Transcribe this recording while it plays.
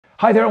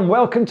Hi there and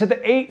welcome to the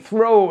 8th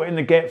row in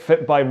the Get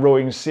Fit by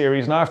Rowing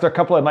series. Now after a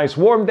couple of nice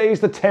warm days,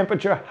 the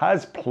temperature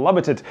has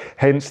plummeted,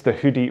 hence the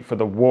hoodie for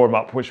the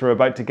warm-up, which we're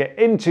about to get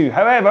into.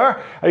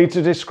 However, I need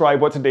to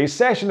describe what today's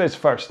session is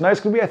first. Now it's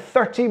going to be a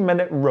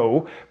 30-minute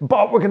row,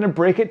 but we're going to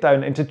break it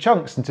down into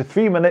chunks, into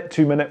 3-minute,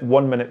 2-minute,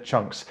 1-minute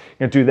chunks.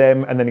 You're going to do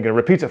them and then you're going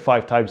to repeat it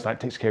 5 times, and that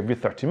takes care of your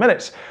 30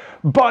 minutes.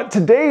 But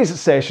today's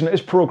session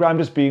is programmed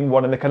as being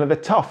one of the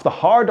tough, the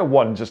harder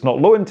ones. It's not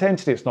low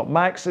intensity, it's not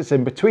max, it's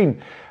in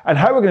between. And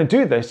how we're going to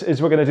do this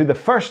is we're going to do the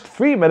first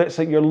 3 minutes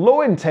at your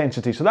low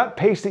intensity, so that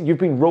pace that you've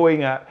been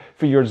rowing at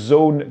for your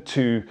zone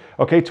 2,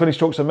 okay, 20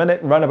 strokes a minute,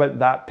 run about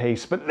that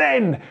pace. But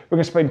then we're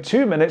going to spend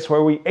 2 minutes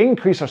where we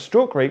increase our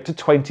stroke rate to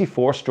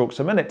 24 strokes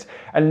a minute.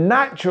 And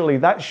naturally,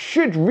 that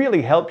should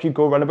really help you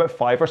go run about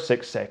 5 or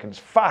 6 seconds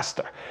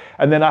faster.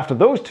 And then after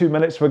those 2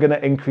 minutes, we're going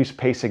to increase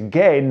pace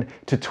again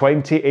to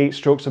 28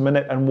 strokes a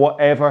minute, and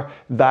whatever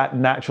that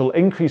natural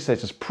increase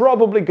is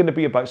probably going to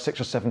be about 6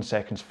 or 7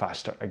 seconds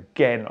faster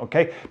again,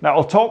 okay? Now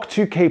I'll talk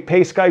 2K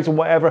pace guides and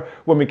whatever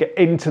when we get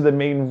into the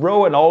main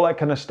row and all that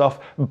kind of stuff,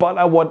 but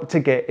I want to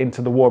get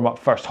into the warm-up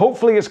first.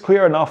 Hopefully it's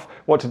clear enough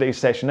what today's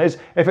session is.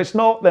 If it's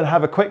not, then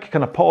have a quick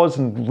kind of pause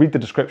and read the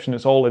description.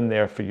 It's all in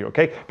there for you,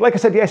 okay? But like I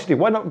said yesterday,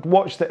 why not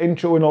watch the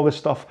intro and all this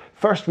stuff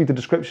first, read the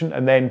description,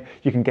 and then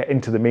you can get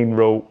into the main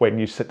row when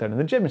you sit down in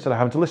the gym instead of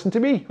having to listen to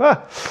me.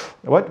 What?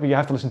 Well, you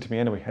have to listen to me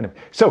anyway.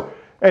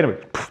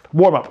 Anyway,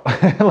 warm up.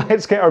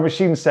 Let's get our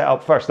machine set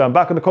up first. Now I'm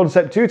back on the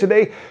concept 2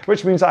 today,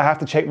 which means I have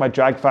to check my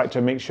drag factor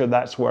and make sure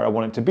that's where I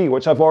want it to be,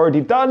 which I've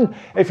already done.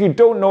 If you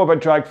don't know about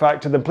drag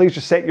factor, then please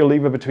just set your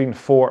lever between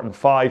 4 and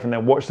 5 and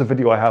then watch the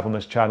video I have on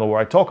this channel where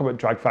I talk about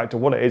drag factor,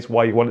 what it is,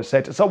 why you want to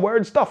set it somewhere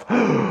and stuff.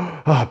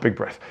 Big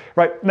breath.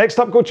 Right, next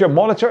up, go to your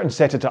monitor and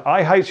set it to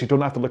eye height so you don't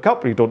have to look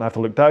up or you don't have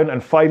to look down.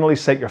 And finally,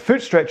 set your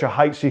foot stretcher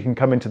height so you can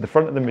come into the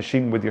front of the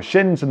machine with your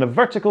shins in a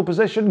vertical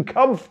position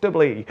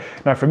comfortably.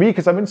 Now for me,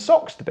 because I'm in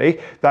socks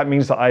today, that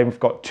means that I've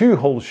got 2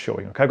 holes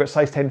showing. Okay, I've got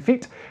size 10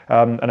 feet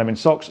and I'm in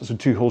socks, so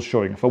 2 holes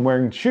showing. If I'm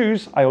wearing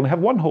shoes, I only have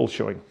 1 hole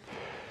showing.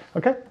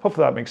 Okay,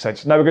 hopefully that makes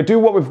sense. Now we're going to do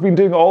what we've been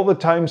doing all the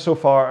time so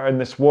far in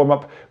this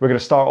warm-up. We're going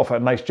to start off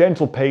at a nice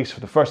gentle pace for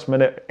the first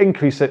minute,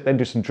 increase it, then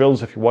do some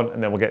drills if you want,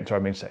 and then we'll get into our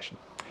main session.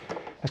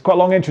 It's quite a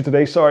long intro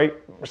today, sorry.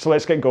 So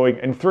let's get going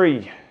in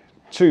 3,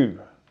 2,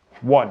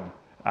 1,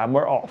 and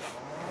we're off.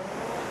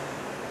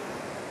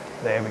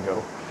 There we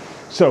go.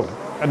 So,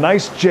 a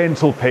nice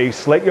gentle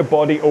pace, let your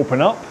body open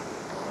up,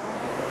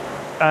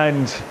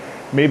 and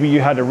maybe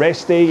you had a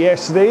rest day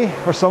yesterday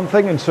or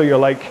something, and so you're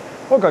like,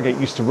 oh, I've got to get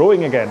used to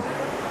rowing again.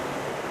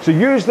 So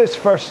use this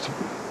first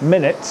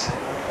minute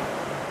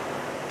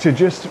to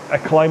just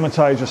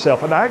acclimatize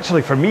yourself. And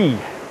actually for me,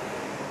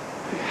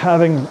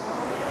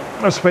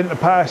 I've spent the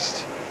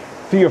past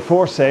 3 or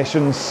 4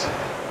 sessions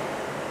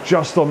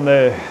just on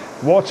the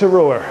water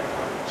rower.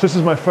 So this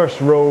is my first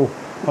row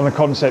on the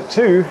Concept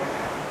 2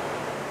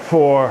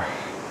 for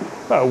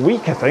about a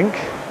week, I think.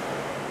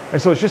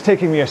 And so it's just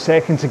taking me a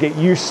second to get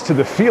used to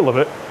the feel of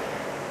it,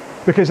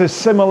 because as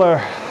similar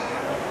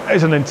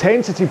as an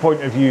intensity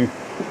point of view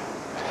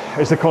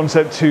as the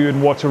Concept 2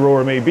 and water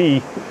rower may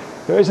be,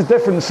 there is a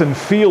difference in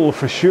feel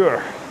for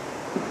sure.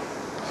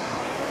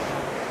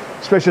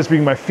 Especially as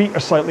being my feet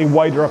are slightly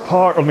wider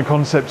apart on the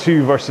Concept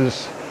 2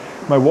 versus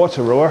my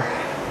water rower.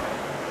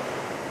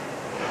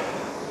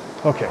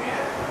 Okay,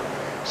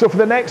 so for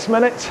the next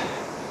minute,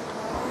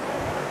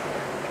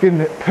 you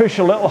can push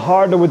a little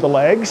harder with the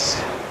legs.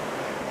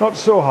 Not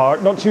so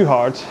hard, not too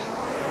hard.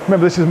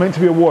 Remember, this is meant to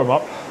be a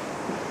warm-up,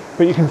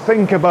 but you can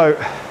think about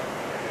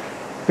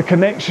the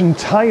connection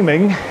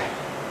timing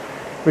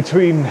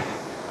between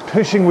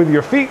pushing with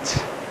your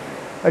feet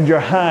and your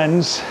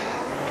hands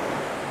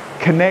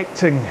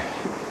connecting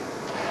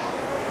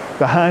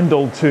the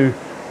handle to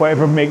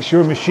whatever makes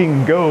your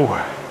machine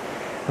go.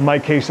 In my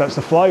case, that's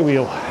the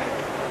flywheel.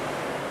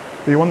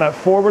 But you want that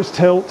forwards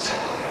tilt,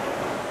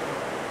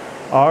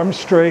 arms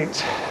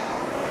straight,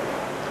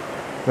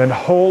 then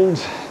hold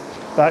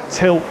that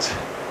tilt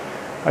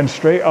and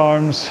straight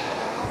arms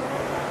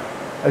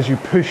as you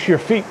push your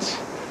feet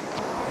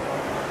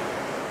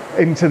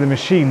into the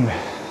machine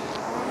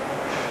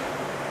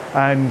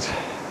and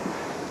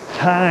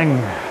hang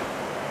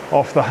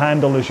off the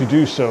handle as you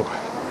do so,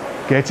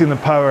 getting the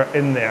power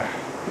in there.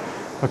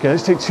 Okay,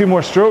 let's take 2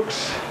 more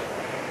strokes,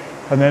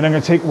 and then I'm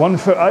going to take 1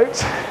 foot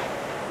out,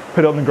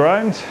 put it on the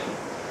ground,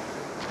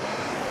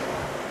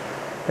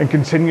 and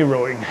continue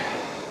rowing.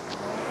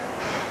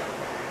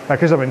 Now,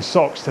 because I'm in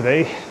socks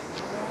today,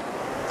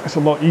 it's a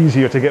lot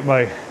easier to get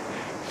my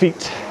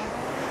feet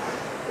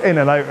in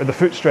and out of the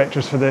foot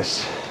stretchers for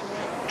this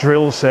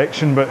drill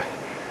section, but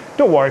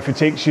don't worry if it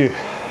takes you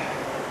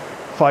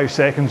 5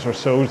 seconds or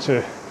so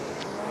to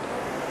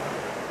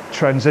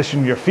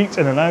transition your feet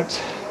in and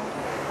out.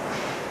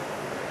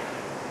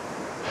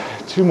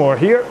 2 more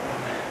here.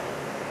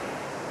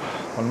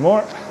 1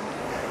 more.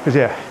 Because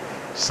yeah,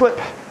 slip,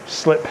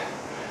 slip,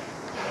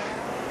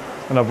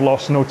 and I've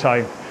lost no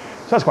time.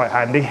 So that's quite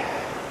handy.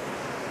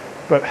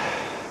 But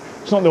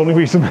it's not the only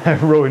reason I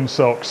row in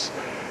socks.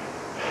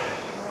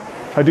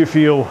 I do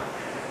feel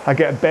I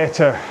get a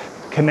better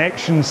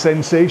connection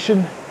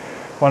sensation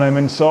when I'm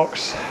in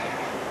socks.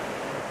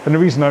 And the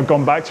reason I've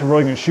gone back to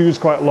rowing in shoes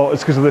quite a lot is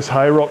because of this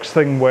high rocks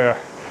thing,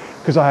 where,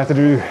 because I have to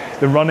do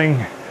the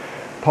running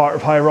part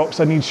of high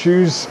rocks, I need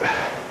shoes.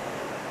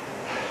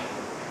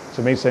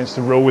 So it made sense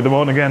to row with them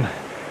on again.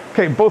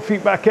 Okay, both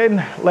feet back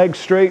in, legs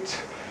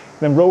straight,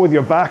 then row with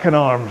your back and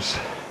arms.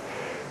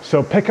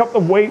 So pick up the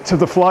weight of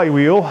the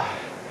flywheel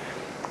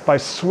by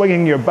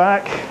swinging your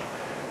back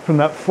from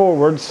that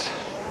forwards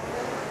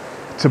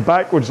to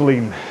backwards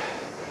lean.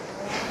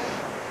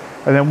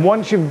 And then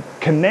once you've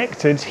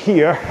connected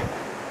here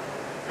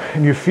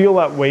and you feel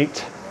that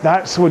weight,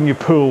 that's when you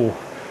pull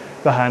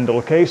the handle,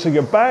 okay? So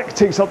your back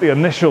takes up the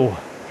initial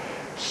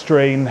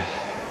strain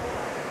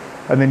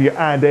and then you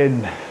add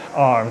in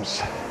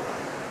arms.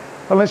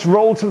 And let's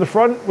roll to the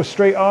front with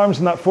straight arms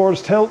and that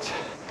forwards tilt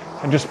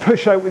and just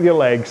push out with your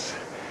legs.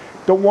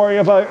 Don't worry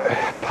about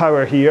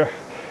power here.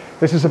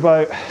 This is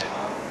about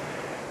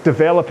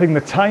developing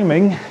the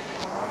timing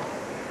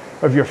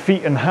of your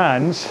feet and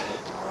hands,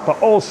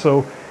 but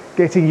also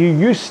getting you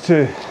used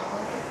to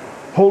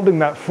holding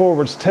that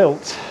forwards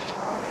tilt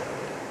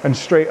and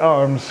straight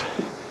arms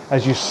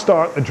as you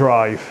start the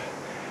drive.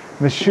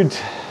 And this should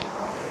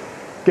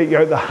get you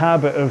out the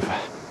habit of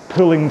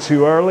pulling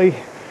too early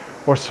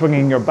or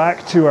swinging your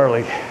back too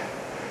early.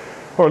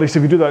 Or at least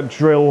if you do that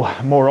drill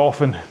more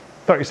often,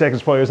 30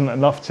 seconds probably isn't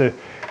enough to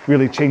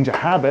really change a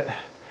habit,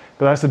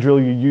 but that's the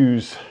drill you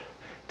use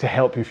to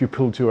help you if you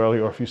pull too early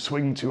or if you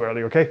swing too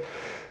early, okay?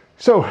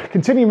 So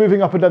continue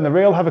moving up and down the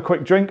rail, have a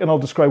quick drink, and I'll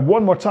describe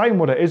one more time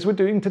what it is we're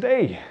doing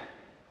today.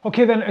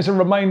 Okay then, as a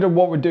reminder,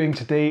 what we're doing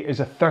today is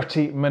a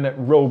 30-minute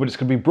row, but it's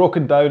going to be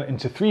broken down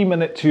into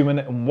 3-minute,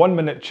 2-minute and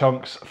 1-minute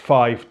chunks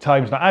 5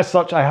 times. Now as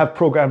such, I have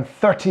programmed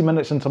 30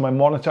 minutes into my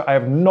monitor. I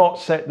have not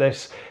set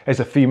this as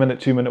a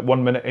 3-minute, 2-minute,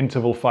 1-minute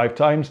interval 5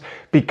 times,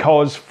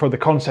 because for the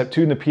Concept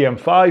 2 and the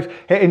PM5,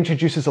 it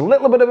introduces a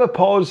little bit of a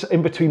pause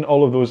in between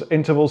all of those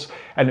intervals,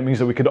 and it means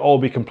that we could all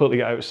be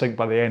completely out of sync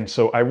by the end.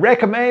 So I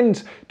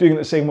recommend doing it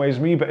the same way as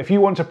me, but if you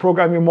want to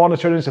program your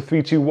monitor as a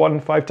 3, 2, 1,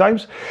 5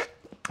 times,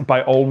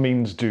 by all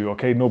means do,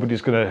 okay? Nobody's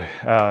gonna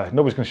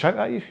shout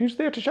at you. Who's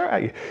there to shout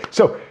at you?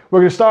 So we're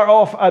gonna start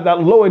off at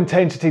that low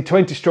intensity,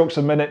 20 strokes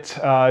a minute,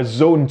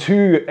 zone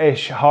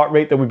 2-ish heart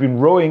rate that we've been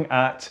rowing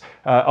at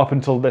up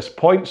until this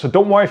point. So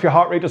don't worry if your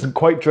heart rate doesn't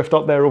quite drift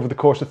up there over the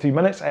course of 3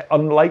 minutes.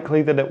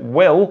 Unlikely that it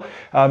will,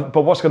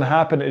 but what's gonna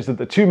happen is that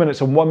the 2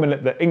 minutes and 1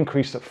 minute, the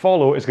increase that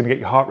follow, is gonna get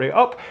your heart rate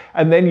up,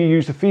 and then you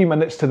use the 3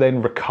 minutes to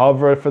then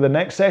recover for the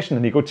next session,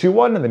 and you go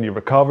 2-1, and then you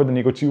recover, then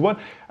you go 2-1,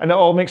 and it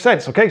all makes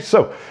sense, okay?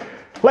 So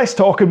less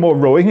talk and more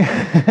rowing.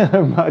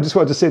 I just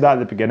wanted to say that at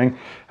the beginning.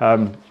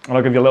 And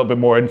I'll give you a little bit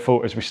more info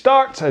as we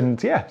start.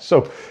 And yeah,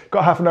 so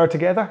got half an hour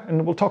together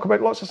and we'll talk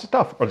about lots of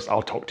stuff. Or at least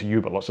I'll talk to you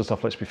about lots of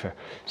stuff, let's be fair.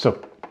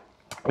 So,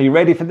 are you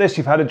ready for this?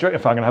 You've had a drink.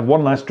 If I'm gonna have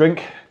one last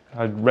drink,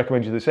 I'd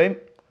recommend you the same.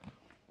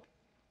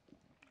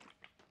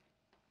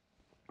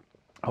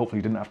 Hopefully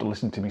you didn't have to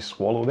listen to me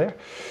swallow there.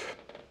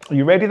 Are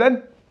you ready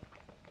then?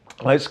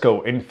 Let's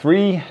go in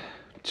 3,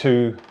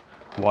 2,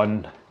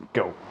 1,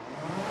 go.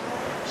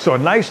 So a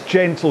nice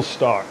gentle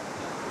start.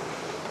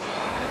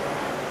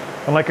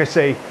 And like I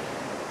say,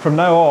 from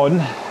now on,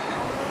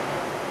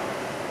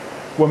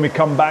 when we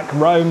come back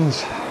round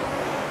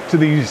to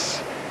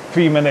these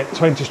 3-minute,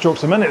 20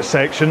 strokes a minute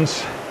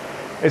sections,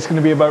 it's going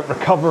to be about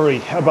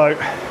recovery, about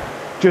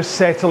just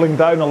settling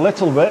down a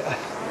little bit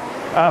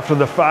after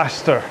the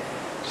faster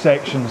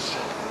sections.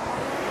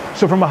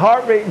 So from a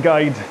heart rate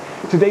guide,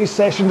 today's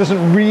session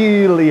doesn't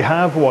really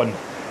have one.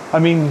 I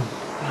mean,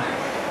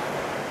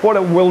 what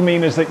it will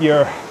mean is that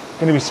you're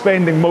going to be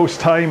spending most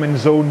time in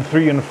zone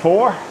 3 and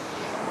 4.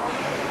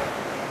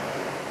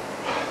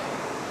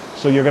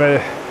 So you're going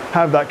to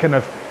have that kind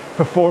of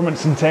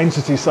performance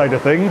intensity side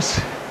of things.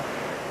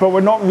 But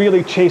we're not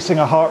really chasing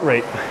a heart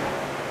rate.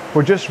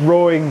 We're just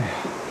rowing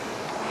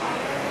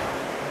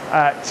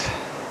at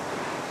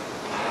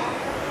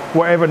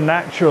whatever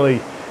naturally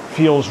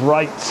feels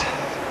right.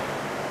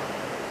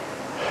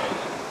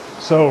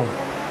 So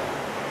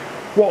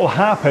what will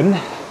happen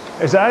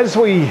is as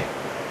we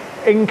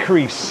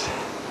increase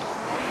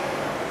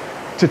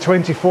to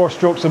 24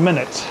 strokes a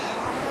minute,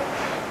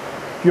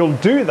 you'll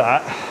do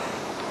that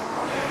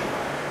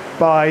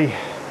by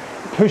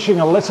pushing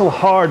a little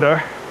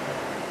harder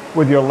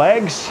with your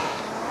legs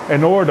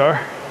in order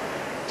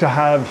to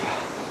have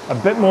a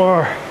bit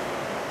more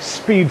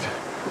speed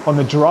on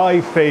the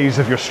drive phase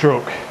of your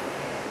stroke.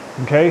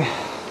 Okay?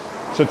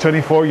 So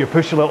 24, you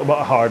push a little bit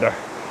harder.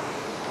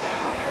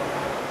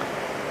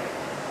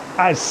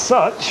 As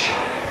such,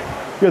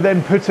 you're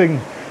then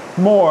putting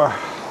more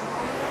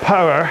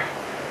power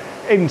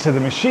into the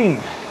machine.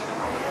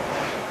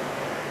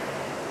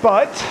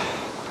 But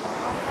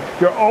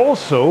you're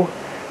also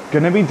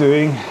going to be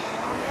doing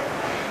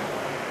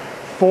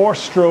 4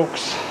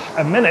 strokes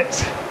a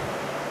minute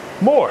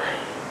more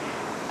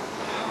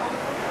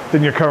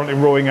than you're currently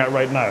rowing at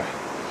right now.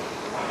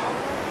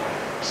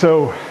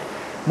 So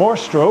more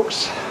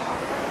strokes,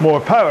 more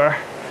power,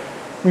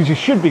 means you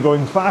should be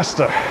going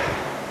faster.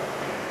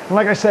 And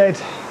like I said,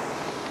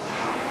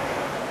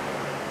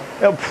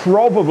 it'll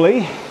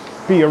probably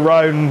be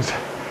around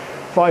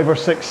 5 or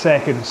 6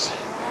 seconds.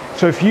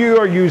 So if you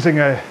are using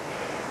a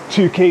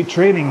 2K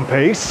training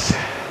pace,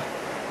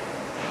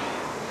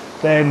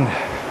 then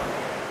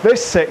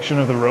this section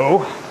of the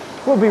row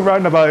will be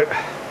round about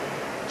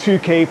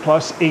 2K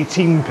plus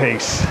 18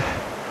 pace.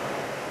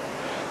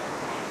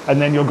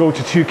 And then you'll go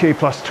to 2K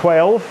plus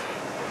 12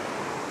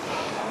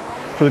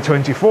 for the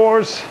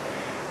 24s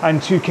and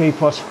 2K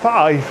plus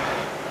 5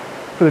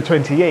 for the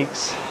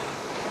 28s.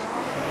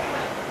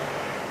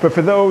 But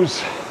for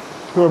those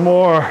who are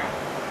more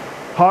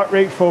heart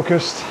rate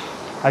focused,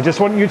 I just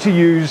want you to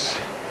use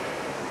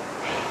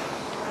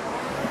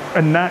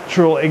a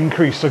natural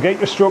increase. So get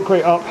your stroke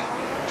rate up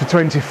to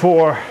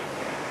 24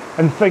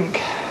 and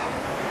think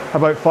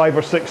about 5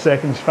 or 6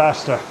 seconds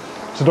faster.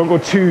 So don't go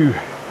too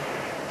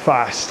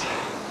fast,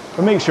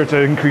 but make sure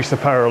to increase the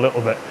power a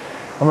little bit.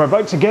 And we're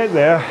about to get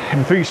there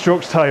in 3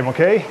 strokes time,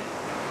 okay?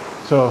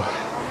 So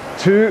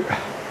 2,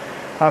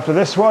 after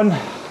this one,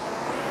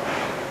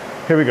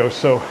 here we go.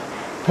 So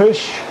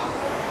push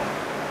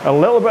a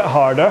little bit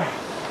harder,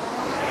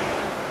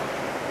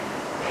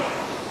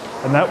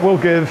 and that will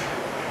give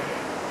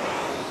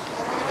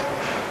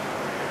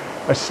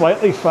a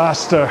slightly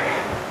faster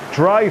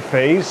drive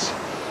phase,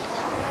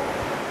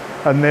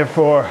 and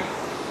therefore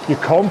you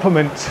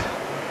complement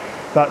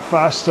that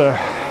faster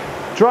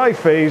drive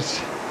phase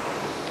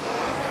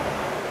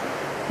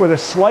with a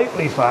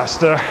slightly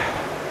faster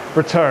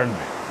return.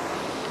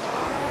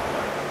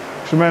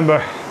 So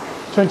remember,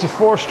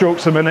 24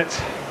 strokes a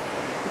minute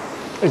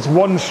is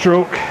 1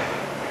 stroke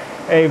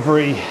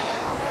every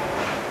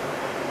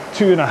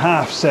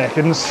 2.5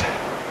 seconds,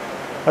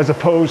 as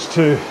opposed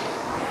to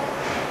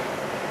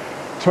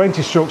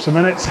 20 strokes a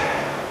minute,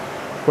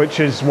 which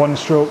is 1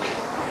 stroke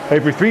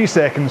every 3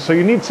 seconds. So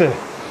you need to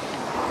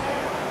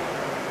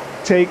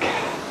take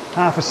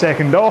half a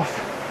second off,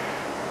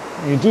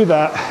 and you do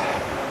that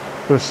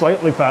with a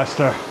slightly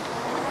faster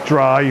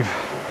drive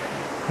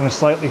and a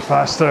slightly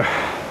faster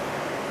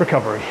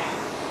recovery.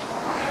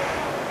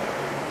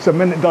 So a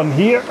minute done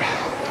here.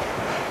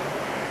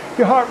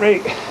 Your heart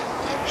rate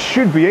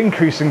should be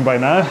increasing by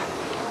now,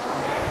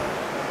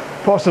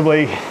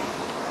 possibly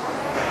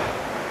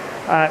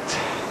at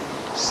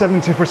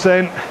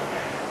 70%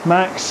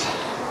 max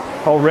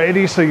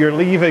already, so you're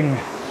leaving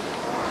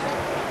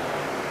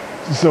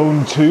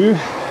zone 2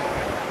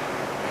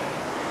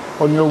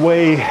 on your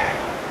way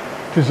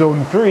to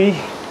zone 3,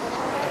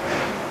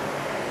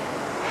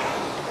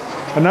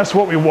 and that's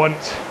what we want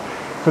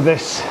for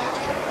this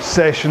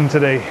session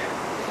today,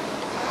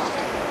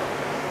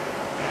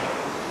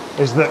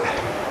 is that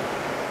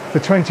the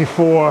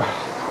 24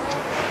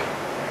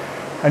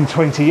 and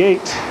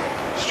 28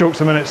 strokes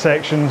a minute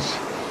sections,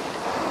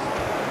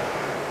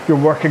 you're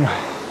working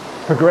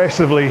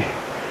progressively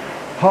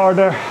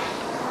harder,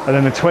 and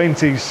then the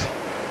 20s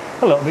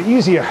a little bit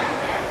easier.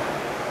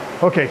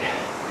 Okay,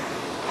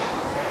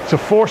 so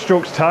 4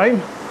 strokes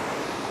time,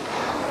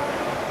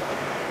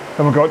 and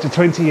we'll go up to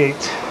 28.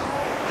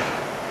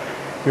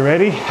 You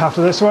ready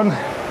after this one?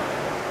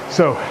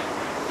 So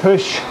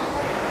push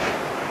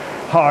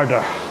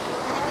harder,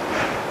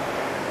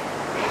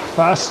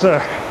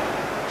 faster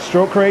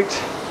stroke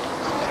rate,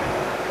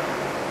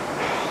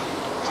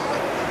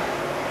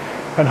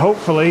 and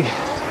hopefully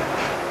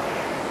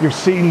you've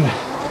seen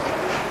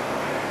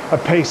a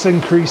pace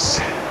increase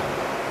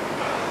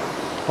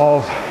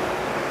of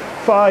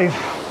 5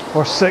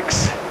 or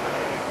 6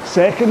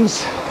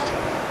 seconds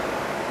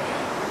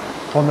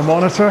on the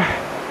monitor.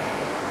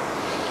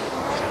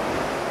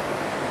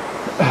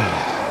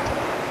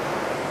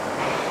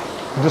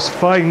 Just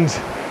find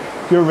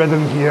your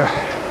rhythm here.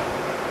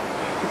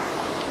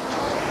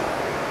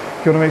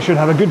 You want to make sure to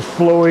have a good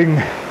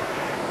flowing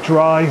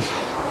drive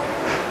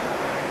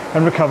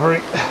and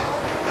recovery.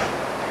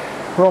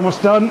 We're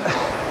almost done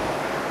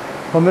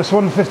on this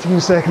one,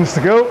 15 seconds to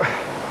go.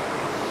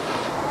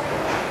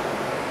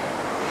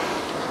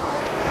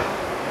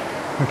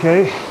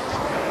 Okay,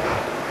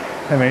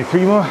 how many?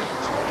 3 more?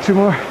 2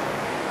 more?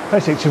 I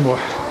say 2 more.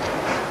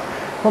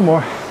 1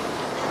 more.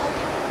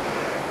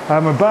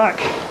 And we're back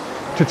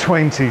to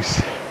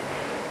 20s.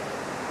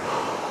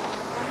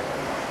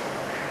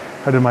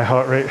 How did my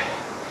heart rate?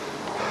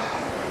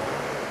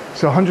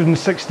 So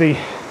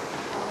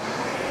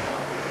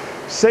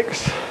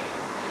 166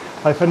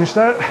 I finished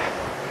that,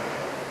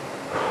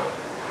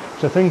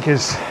 which I think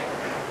is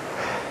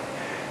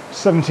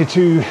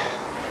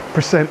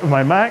 72% of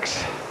my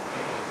max.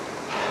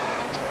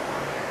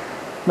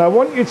 Now I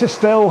want you to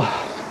still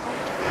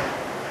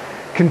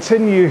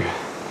continue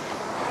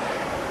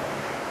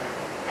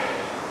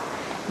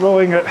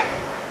rowing at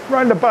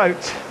round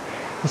about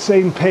the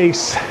same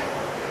pace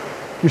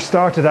you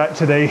started at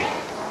today.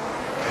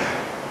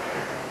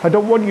 I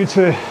don't want you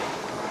to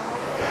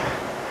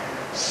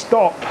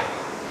stop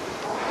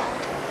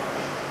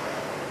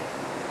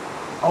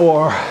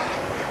or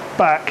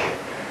back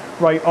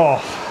right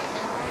off.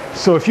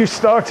 So if you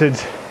started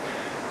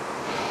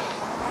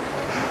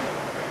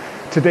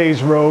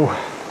today's row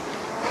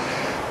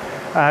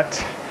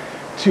at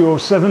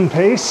 207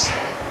 pace,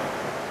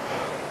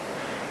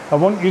 I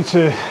want you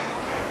to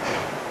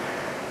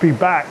be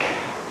back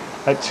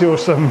at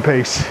 207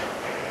 pace.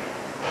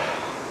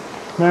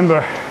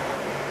 Remember,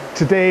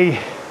 today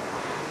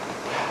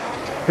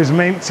is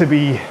meant to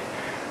be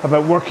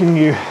about working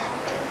you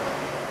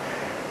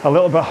a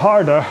little bit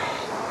harder,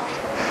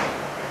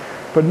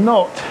 but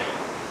not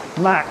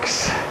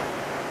max.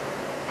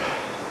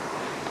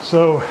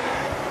 So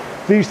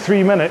these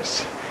 3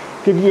 minutes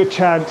give you a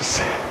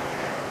chance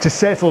to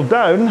settle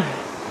down,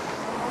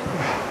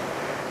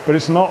 but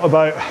it's not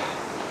about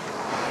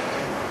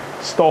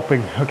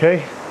stopping,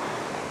 okay?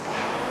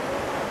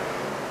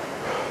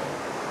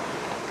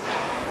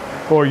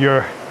 Or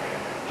your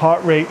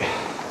heart rate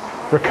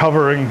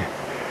recovering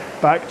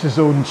back to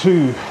zone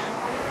 2.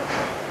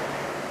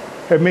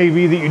 It may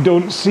be that you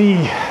don't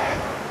see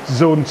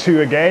zone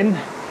 2 again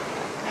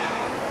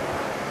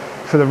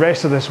for the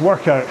rest of this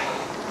workout.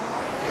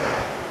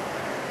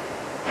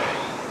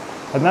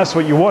 And that's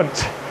what you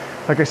want.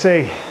 Like I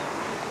say,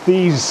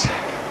 these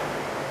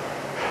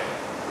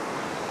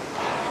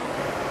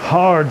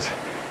hard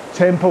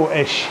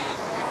tempo-ish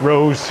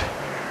rows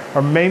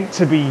are meant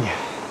to be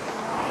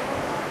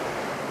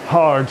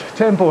hard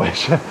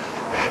tempo-ish.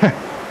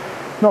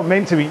 Not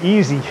meant to be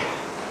easy.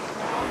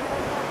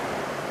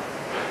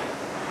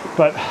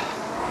 But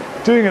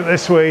doing it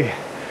this way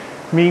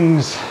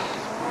means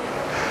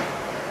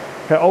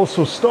it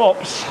also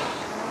stops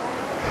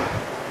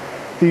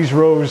these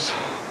rows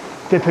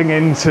dipping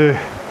into,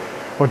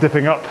 or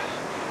dipping up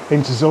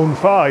into zone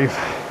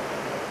 5.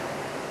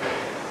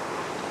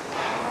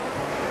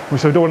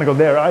 So we don't want to go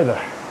there either.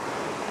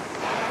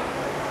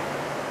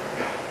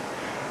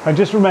 And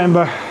just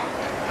remember,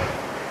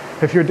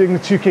 if you're doing the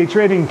 2K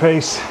training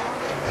pace,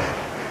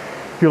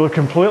 you'll have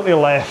completely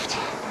left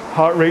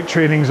heart rate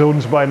training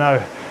zones by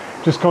now.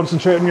 Just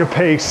concentrate on your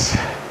pace.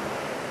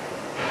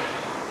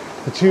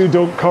 The two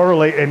don't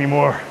correlate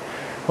anymore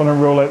on a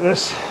row like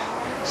this.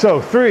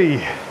 So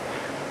 3,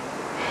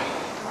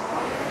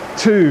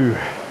 2,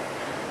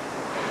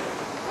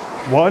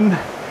 1.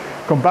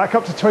 Come back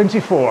up to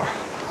 24.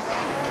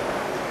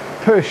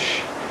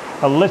 Push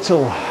a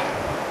little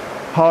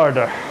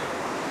harder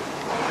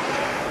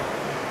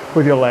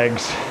with your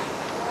legs.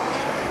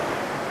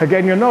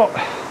 Again, you're not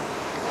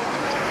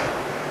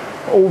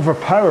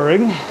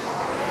overpowering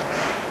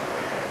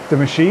the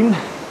machine.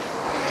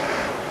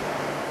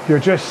 You're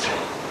just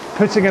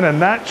putting in a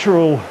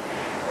natural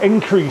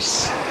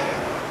increase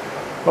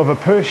of a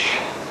push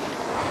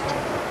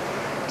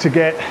to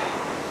get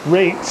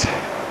rate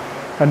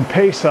and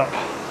pace up.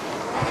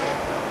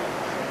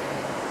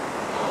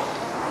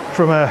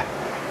 From an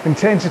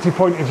intensity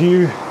point of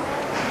view,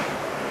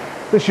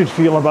 this should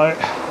feel about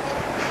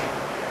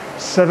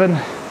 7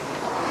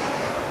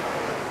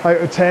 out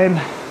of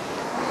 10.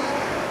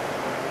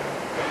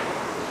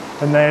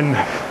 And then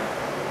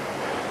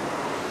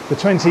the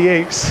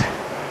 28s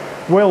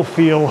will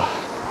feel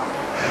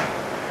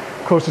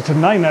closer to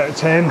 9 out of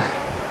 10,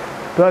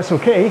 but that's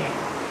okay,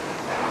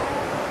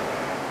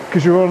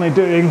 because you're only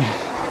doing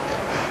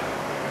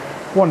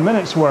 1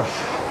 minute's worth.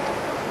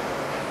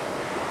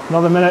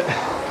 Another minute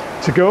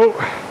to go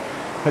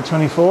at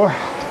 24.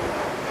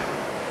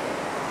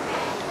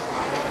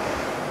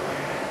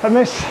 And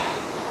this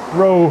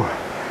row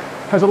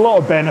has a lot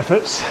of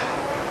benefits.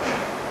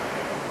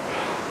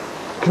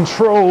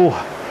 Control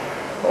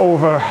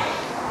over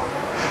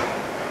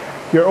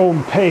your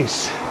own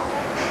pace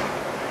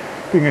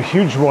being a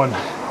huge one.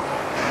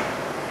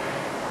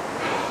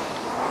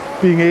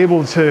 Being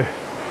able to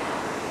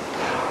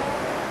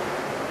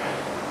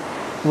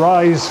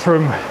rise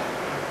from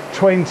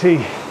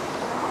 20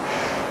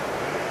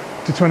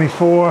 to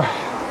 24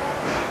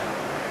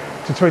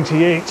 to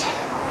 28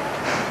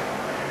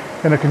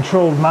 in a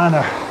controlled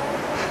manner,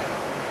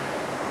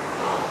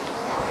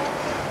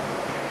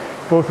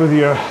 both with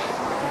your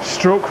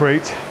stroke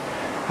rate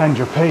and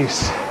your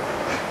pace.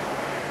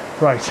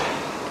 Right,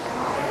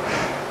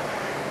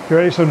 you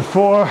ready? So in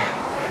 4,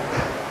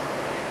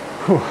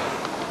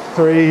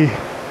 3,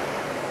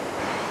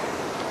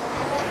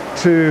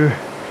 2,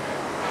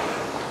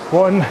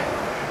 1.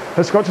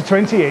 Let's go to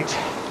 28.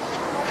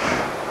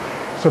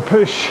 So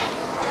push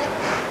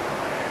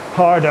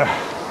harder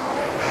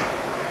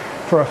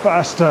for a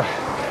faster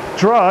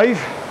drive,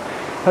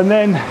 and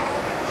then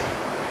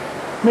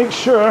make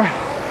sure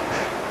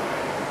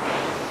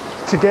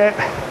to get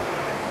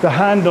the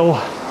handle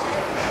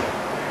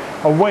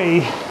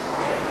away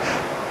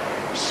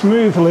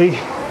smoothly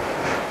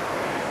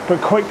but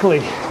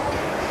quickly.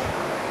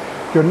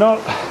 You're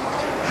not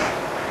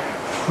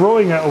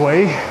throwing it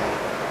away,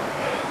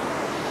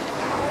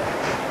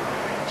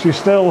 so you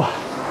still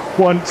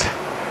want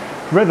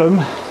rhythm,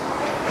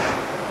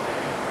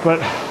 but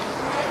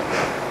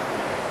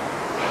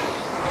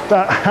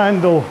that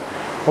handle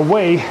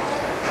away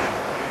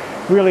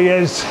really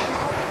is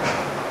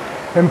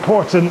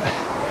important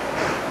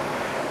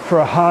for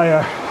a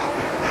higher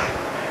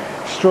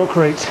stroke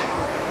rate.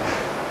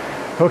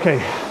 Okay,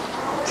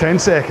 10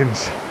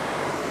 seconds.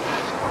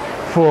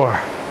 4,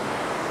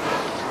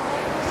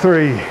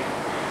 3,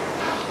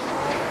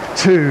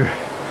 2,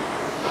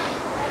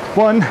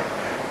 1.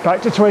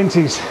 Back to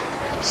 20s.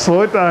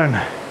 Slow it down.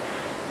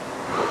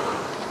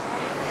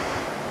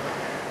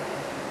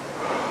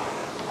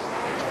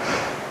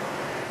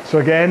 So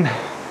again,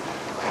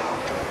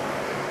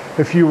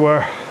 if you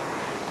were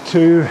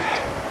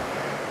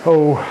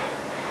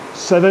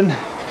 2:07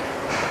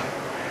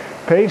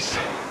 pace,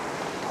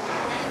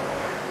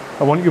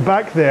 I want you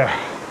back there.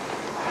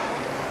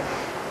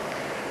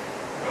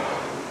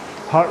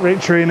 Heart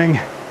rate training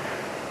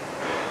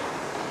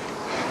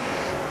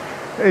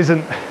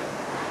isn't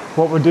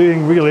what we're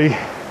doing really.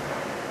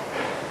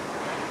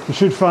 You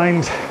should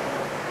find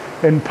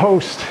in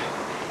post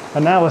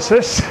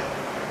analysis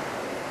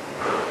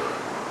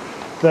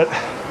that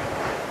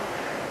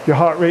your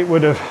heart rate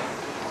would have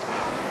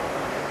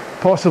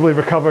possibly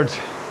recovered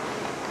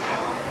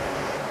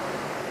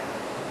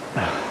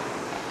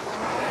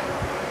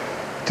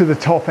to the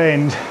top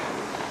end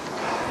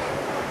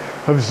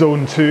of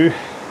zone 2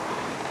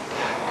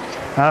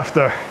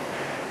 after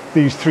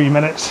these 3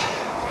 minutes,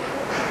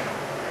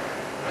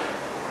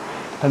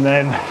 and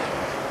then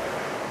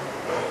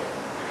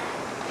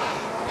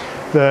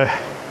the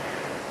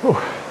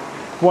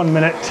 1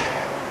 minute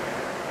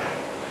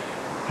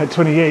at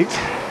 28,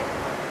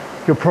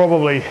 you'll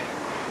probably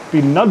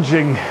be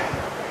nudging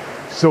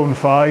zone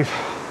 5,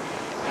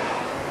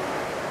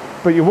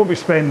 but you won't be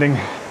spending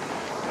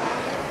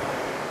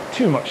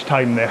too much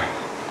time there.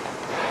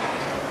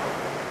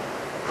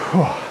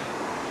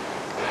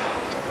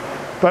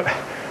 But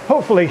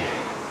hopefully,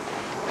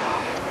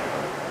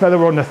 now that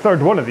we're on the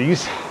third one of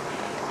these,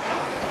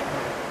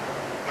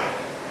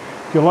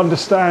 you'll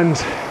understand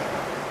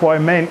what I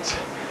meant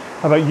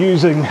about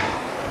using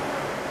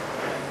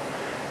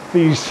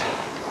these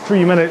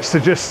 3 minutes to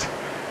just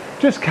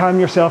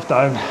calm yourself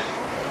down.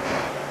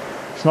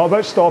 It's not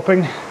about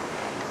stopping,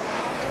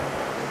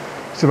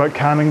 it's about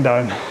calming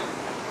down.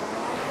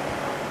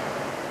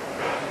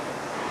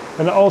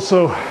 And it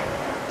also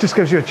just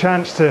gives you a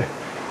chance to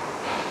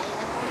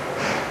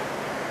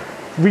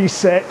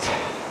reset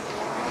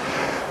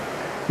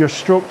your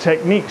stroke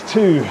technique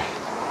too,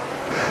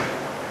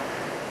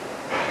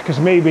 because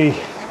maybe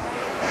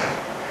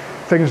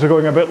things are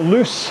going a bit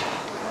loose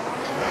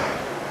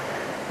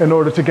in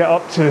order to get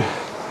up to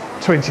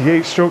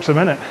 28 strokes a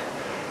minute.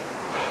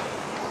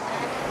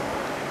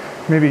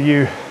 Maybe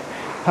you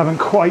haven't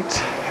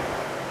quite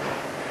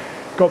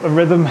got the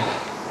rhythm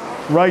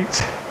right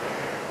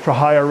for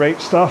higher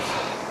rate stuff,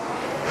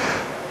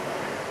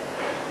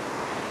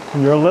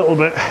 and you're a little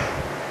bit,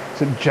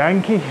 is it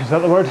janky? Is that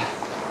the word?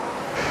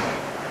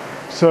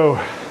 So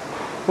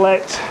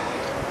let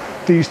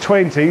these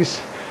 20s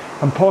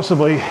and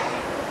possibly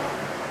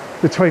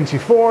the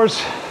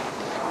 24s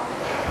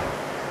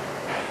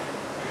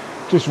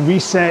just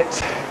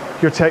reset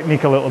your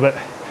technique a little bit.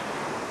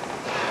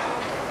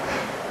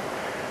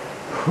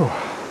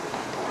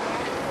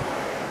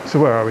 So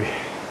where are we?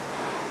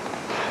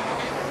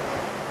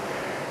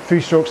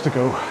 3 strokes to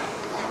go.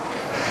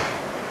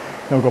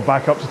 Then we'll go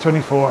back up to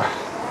 24.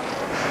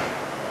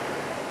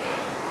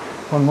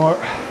 One more.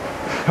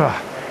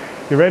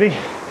 You ready?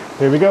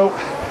 Here we go.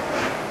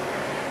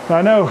 Now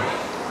I know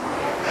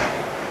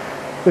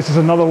this is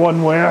another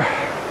one where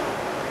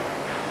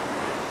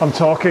I'm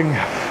talking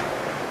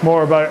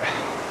more about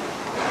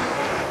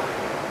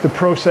the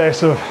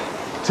process of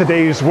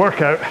today's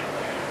workout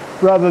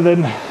rather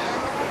than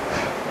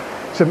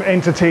some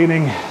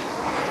entertaining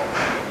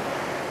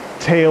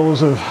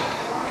tales of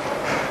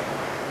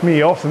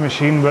me off the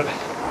machine, but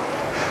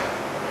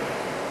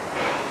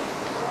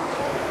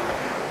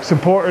it's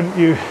important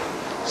you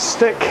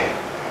stick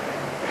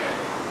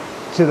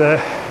to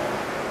the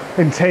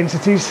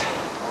intensities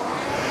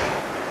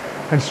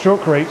and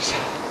stroke rates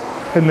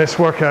in this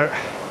workout,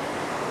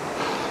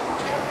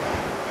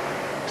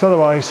 because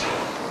otherwise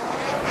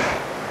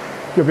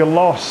you'll be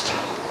lost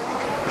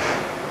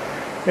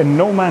in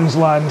no man's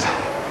land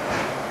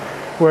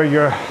where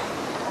you're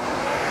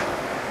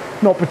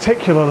not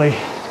particularly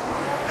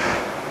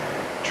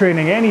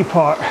training any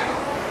part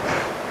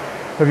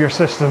of your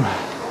system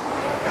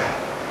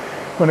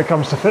when it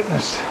comes to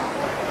fitness.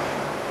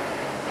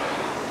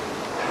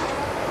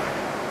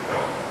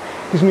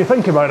 Because when you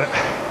think about it,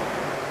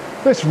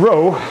 this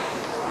row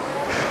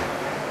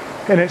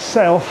in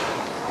itself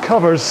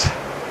covers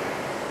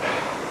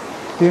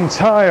the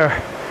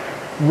entire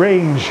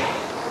range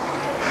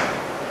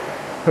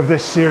of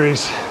this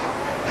series.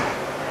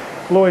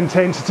 Low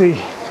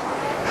intensity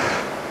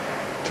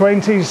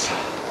 20s,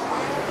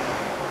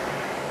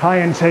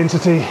 high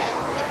intensity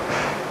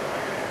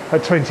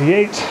at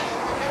 28,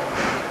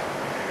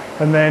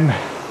 and then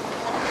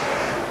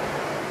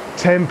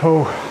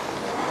tempo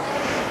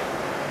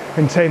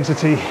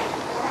intensity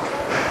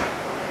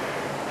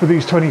for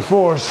these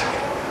 24s.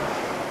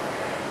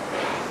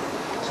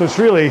 So it's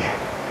really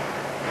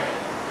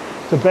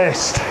the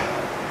best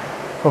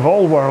of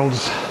all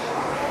worlds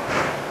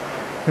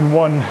in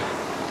one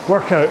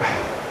workout.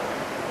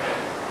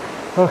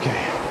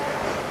 Okay,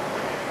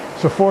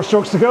 so 4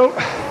 strokes to go.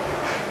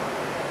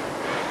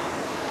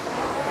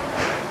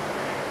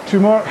 2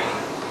 more.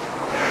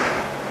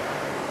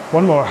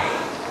 1 more.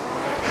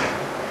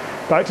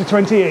 Back to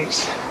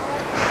 28s.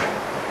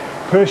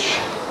 Push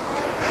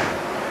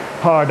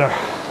harder.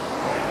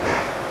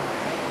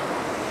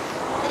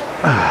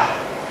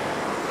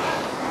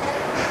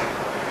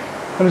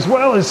 And as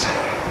well as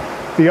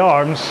the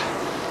arms,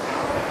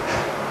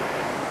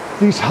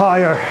 these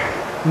higher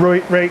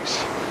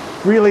rates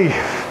really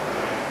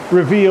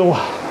reveal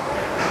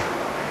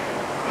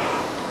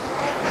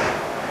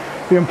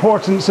the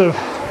importance of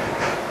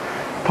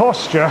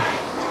posture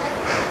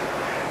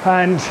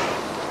and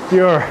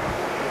your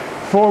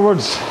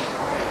forwards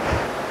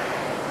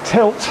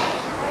tilt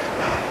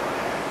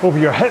over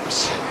your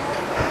hips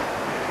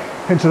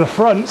into the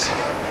front,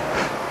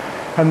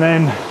 and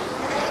then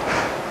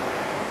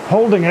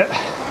holding it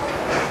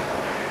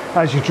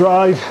as you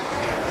drive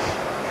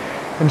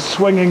and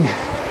swinging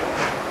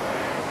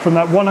from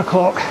that 1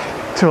 o'clock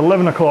to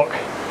 11 o'clock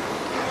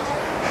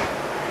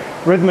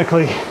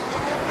rhythmically.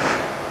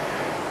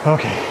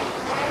 Okay,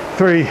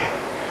 3,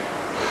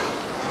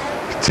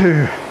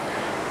 2,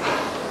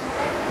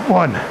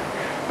 1.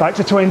 Back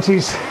to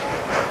 20s.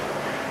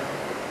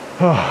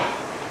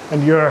 Oh,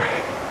 and your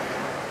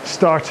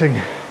starting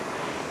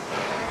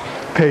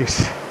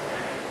pace.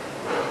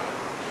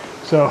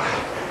 So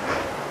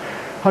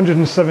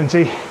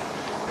 170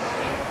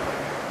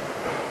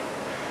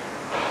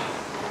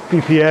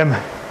 BPM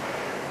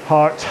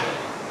heart,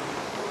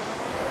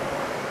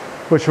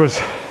 which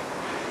was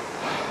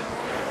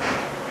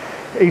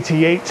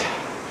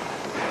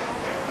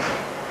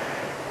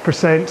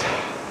 88%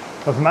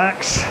 of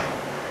max.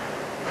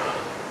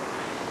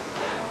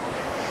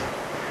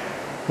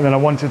 And then I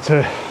wanted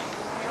to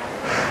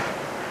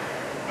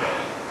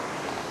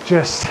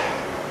just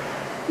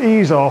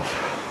ease off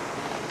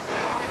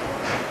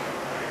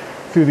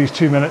through these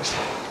 2 minutes,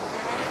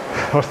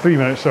 or 3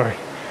 minutes, sorry.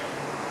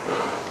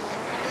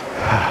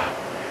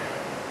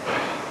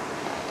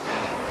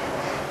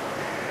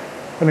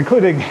 And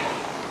including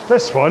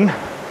this one,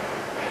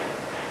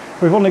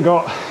 we've only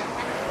got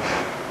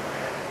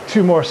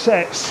 2 more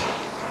sets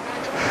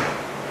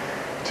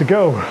to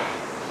go,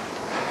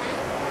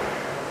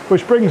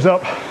 which brings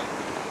up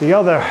the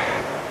other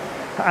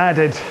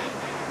added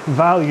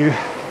value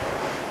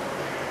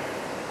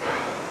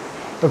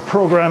of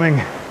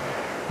programming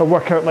a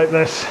workout like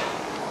this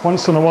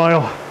once in a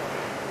while.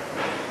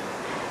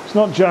 It's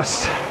not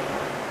just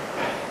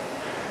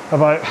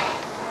about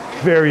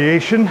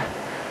variation,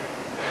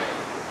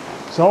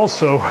 it's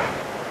also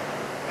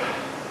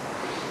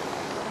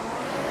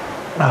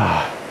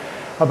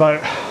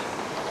about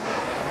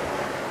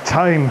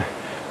time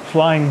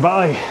flying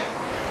by,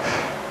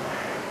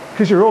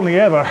 because you're only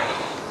ever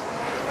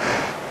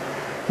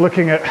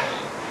looking at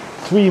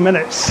 3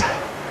 minutes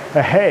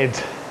ahead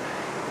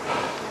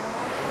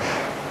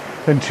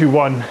in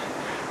 2-1,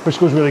 which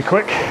goes really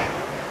quick.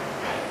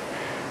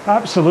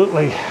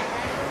 Absolutely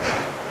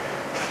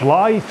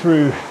fly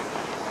through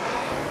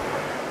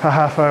a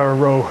half-hour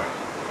row.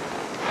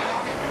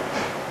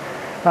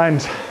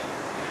 And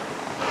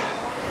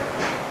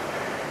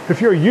if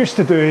you're used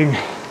to doing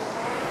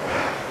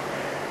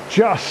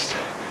just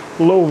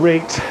low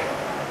rate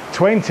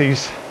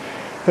 20s,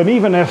 then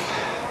even if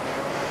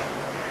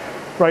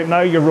right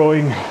now you're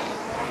rowing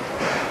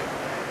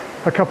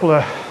a couple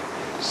of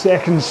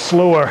seconds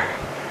slower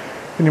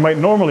than you might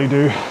normally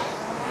do,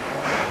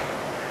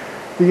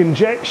 the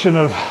injection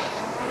of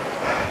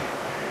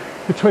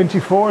the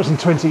 24s and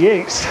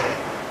 28s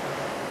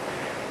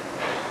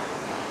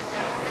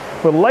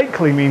will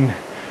likely mean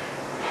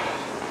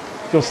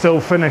you'll still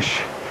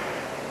finish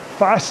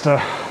faster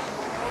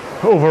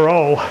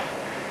overall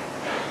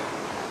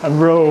and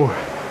row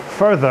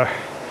further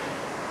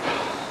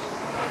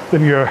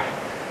than your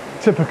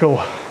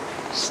typical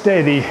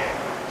steady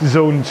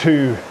zone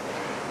 2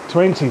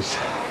 20s.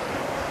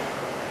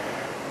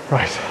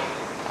 Right,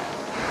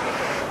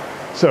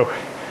 so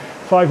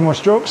 5 more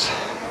strokes,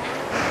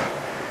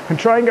 and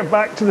try and get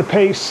back to the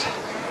pace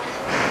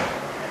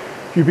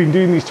you've been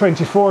doing these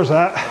 24s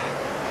at.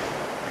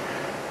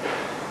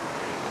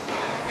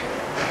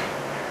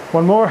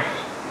 1 more.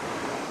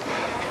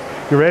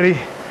 You ready?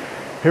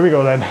 Here we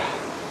go then.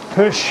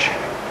 Push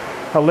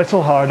a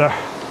little harder.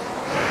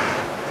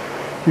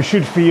 You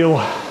should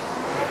feel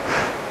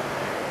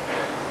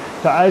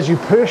that as you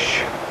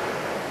push,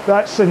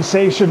 that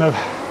sensation of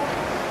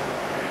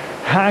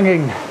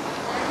hanging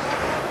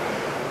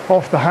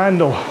off the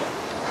handle,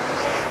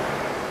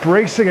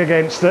 bracing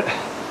against it,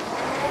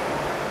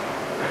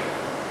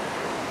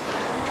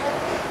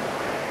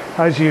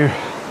 as you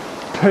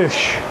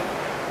push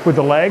with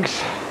the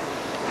legs,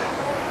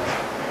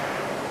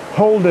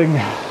 holding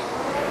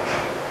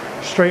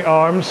straight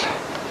arms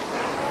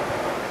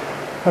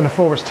and a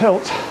forwards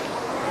tilt.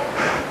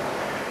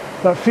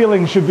 That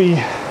feeling should be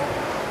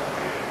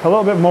a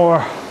little bit more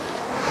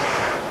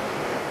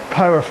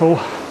powerful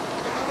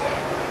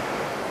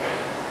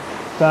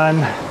than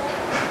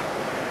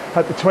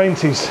at the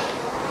 20s.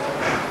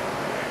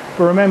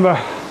 But remember,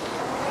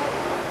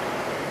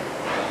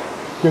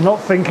 you're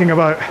not thinking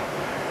about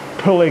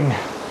pulling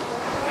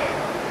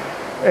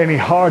any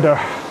harder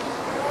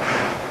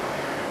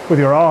with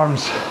your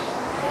arms.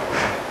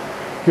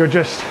 you're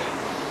just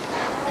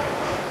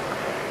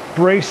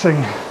bracing,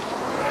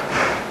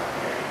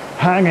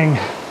 hanging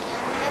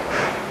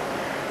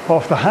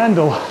off the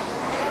handle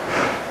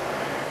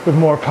with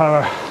more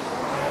power.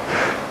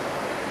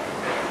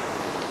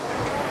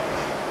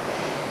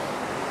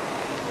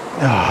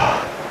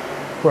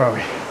 Where are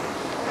we?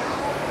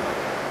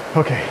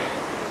 Okay,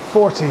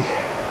 40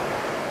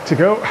 to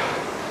go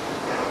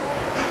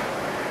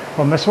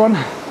on this one.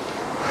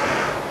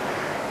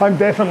 I'm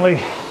definitely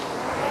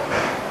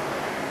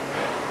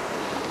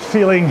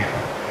feeling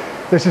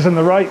this is in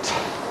the right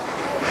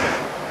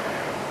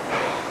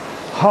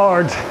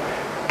hard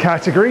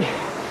category.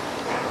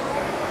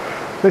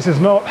 This is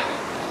not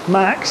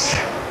max,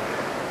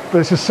 but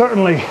this is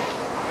certainly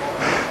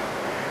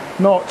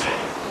not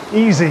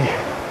easy.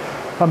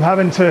 I'm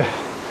having to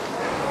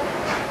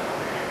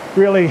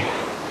really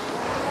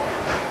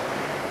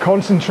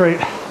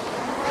concentrate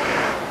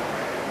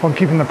on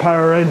keeping the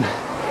power in.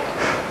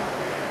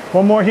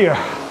 One more here.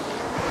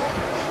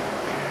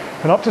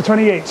 And up to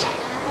 28.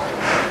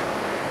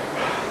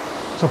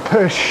 So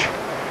push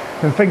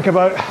and think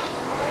about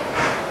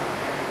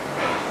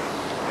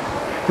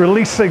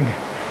releasing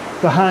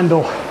the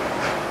handle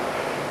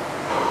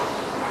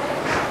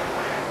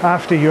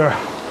after your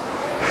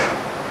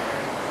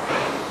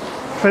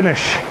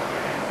finish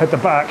at the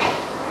back.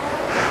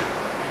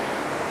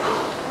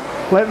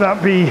 Let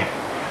that be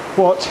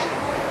what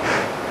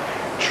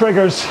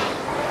triggers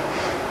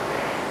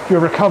your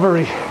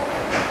recovery.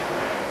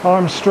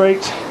 Arms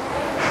straight,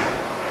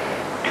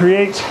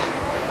 create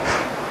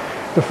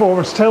the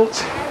forwards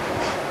tilt,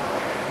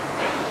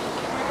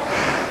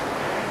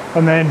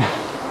 and then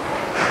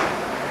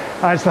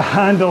as the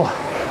handle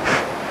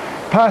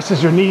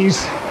passes your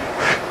knees,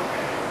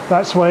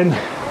 that's when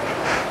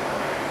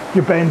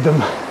you bend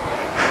them.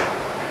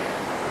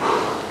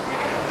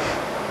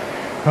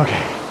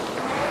 Okay,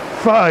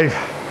 5,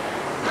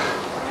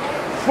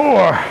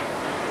 4,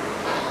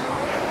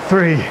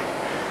 3,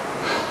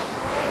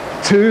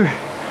 2,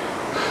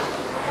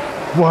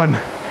 1,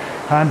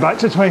 and back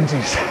to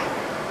 20s.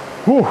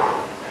 Whew.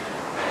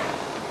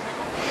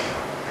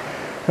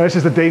 This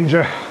is the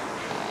danger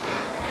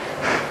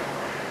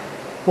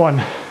one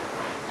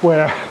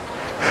where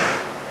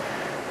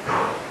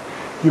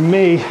you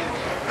may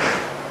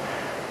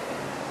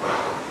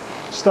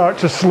start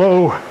to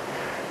slow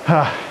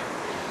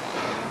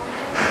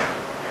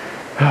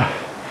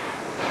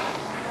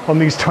on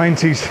these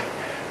 20s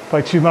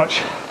by too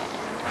much.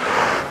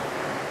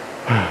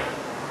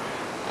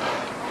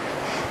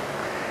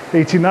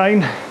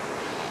 89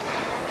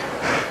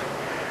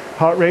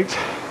 heart rate,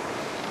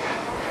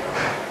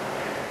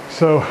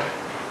 so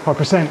or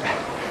percent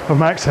of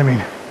max, I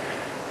mean.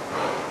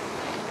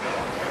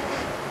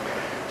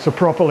 So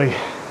properly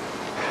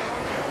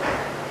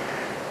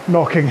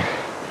knocking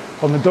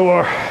on the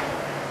door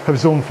of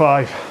zone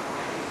 5.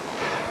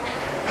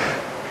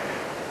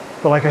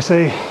 But like I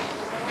say,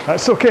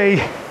 that's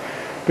okay,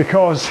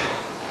 because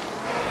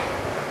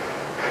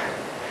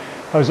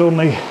I was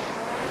only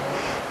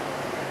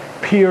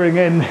peering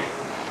in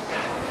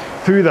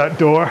through that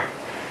door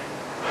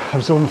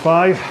of zone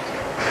 5.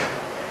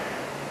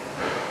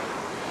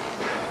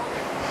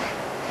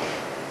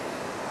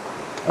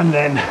 And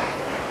then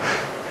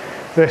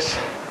this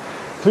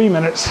 3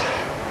 minutes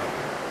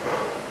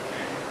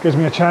gives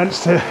me a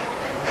chance to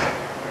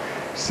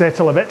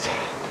settle a bit.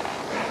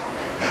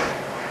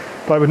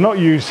 But I would not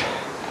use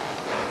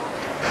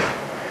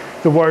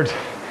the word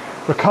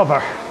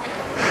recover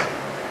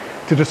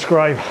to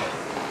describe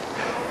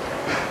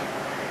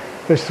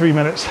this 3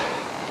 minutes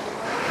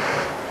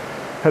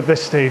at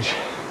this stage.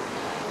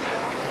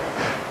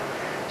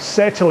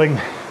 Settling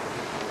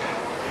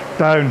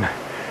down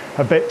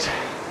a bit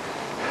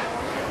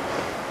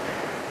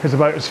is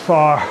about as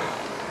far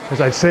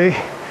as I'd say,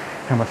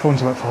 and my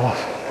phone's about to fall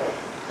off.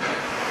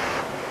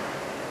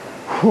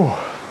 Whew.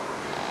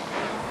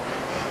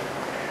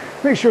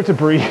 Make sure to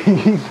breathe.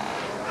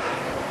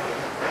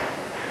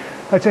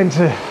 I tend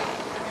to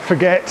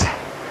forget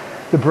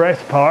the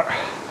breath part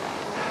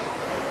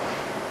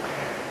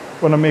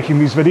when I'm making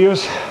these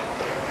videos,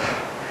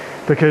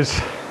 because,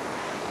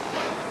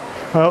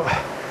 well,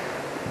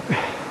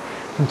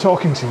 I'm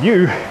talking to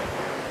you,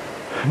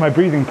 my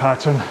breathing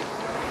pattern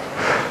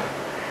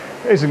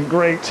isn't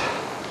great.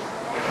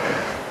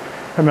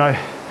 I mean, I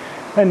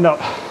end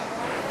up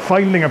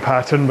finding a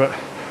pattern, but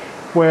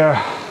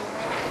where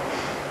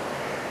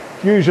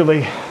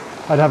usually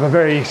I'd have a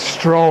very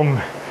strong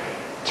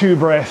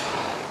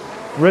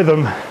 2-breath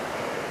rhythm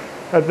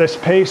at this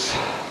pace.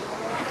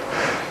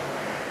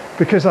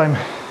 Because I'm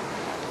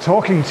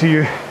talking to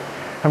you,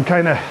 I'm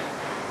kind of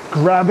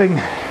grabbing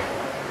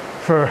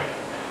for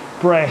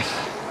breath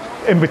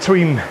in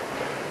between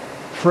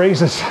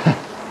phrases.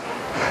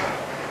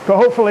 But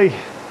hopefully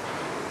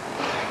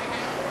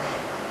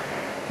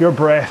your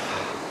breath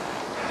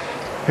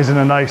is in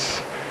a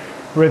nice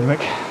rhythmic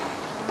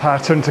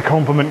pattern to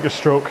complement your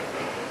stroke.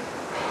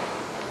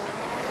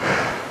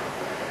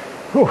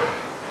 Whew.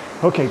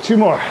 Okay, 2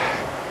 more.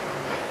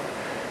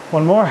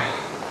 1 more.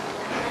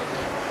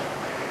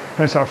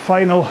 And it's our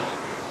final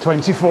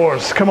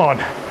 24s, come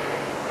on.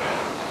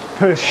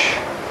 Push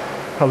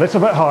a little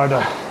bit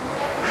harder.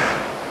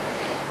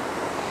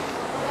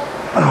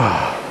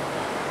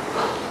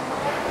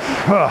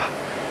 I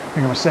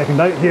think I'm a second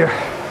out here. I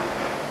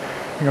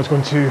think I was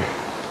going too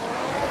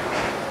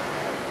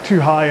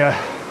high a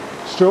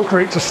stroke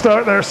rate to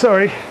start there,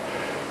 sorry.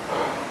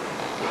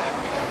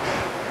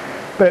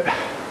 Bit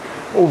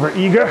over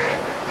eager.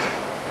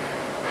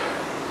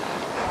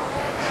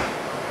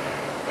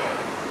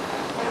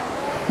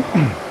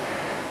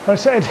 I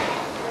said,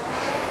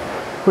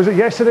 was it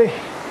yesterday?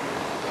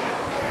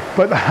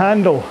 But the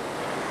handle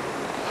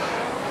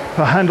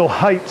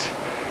height,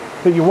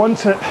 that you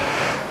want it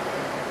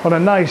on a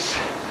nice,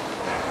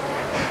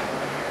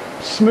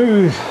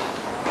 smooth,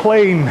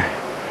 plain,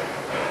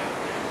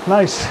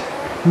 nice,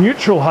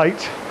 neutral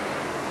height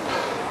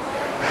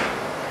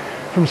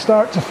from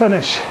start to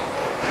finish.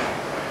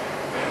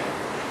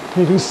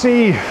 You can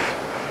see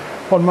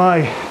on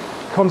my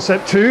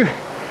Concept 2,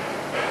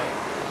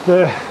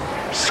 the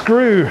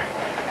screw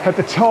at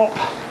the top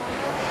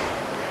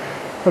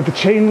of the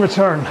chain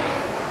return,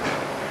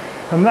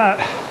 and that,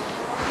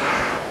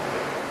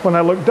 when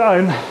I look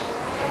down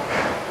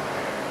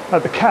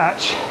at the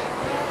catch,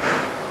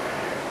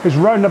 is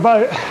round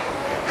about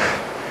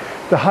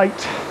the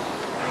height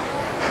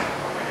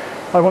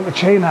I want the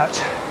chain at.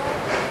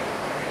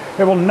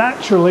 It will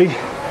naturally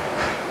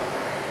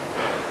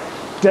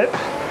dip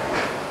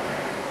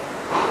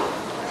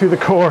through the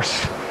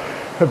course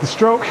of the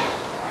stroke,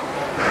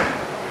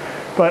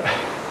 but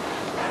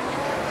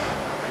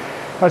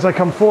as I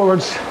come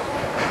forwards,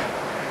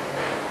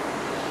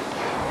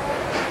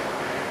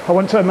 I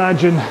want to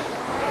imagine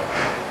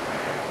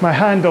my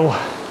handle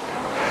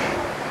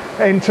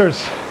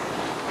enters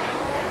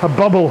a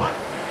bubble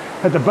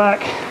at the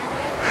back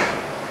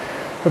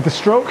of the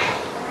stroke,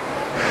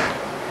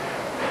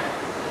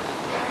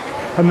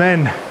 and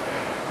then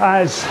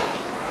as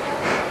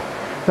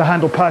the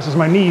handle passes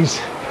my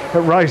knees, it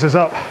rises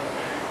up.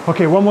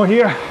 Okay, one more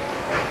here.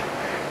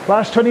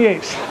 Last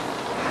 28s.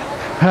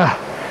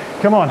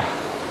 Come on.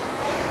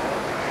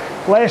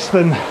 Less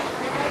than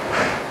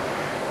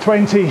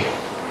 20.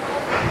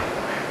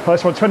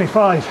 That's what,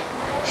 25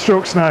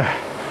 strokes now.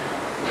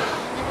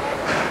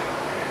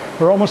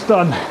 We're almost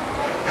done.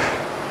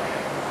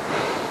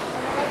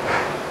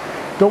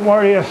 Don't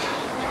worry if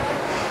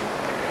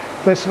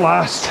this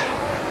last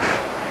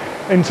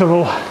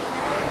interval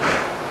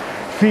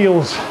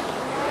feels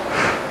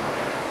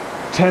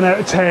 10 out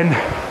of 10,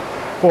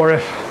 or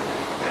if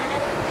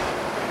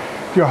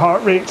your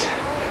heart rate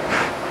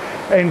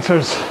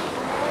enters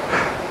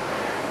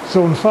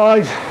zone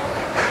 5.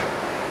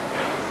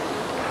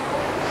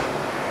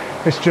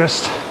 It's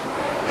just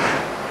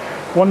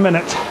 1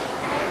 minute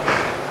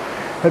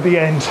at the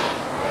end.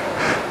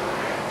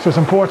 So it's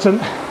important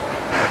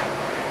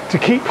to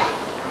keep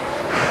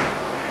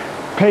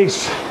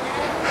pace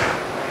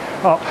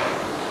up.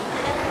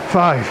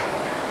 5,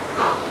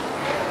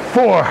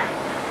 4,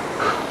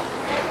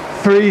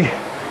 3,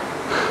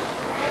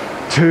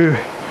 2,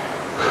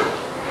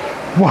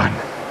 1.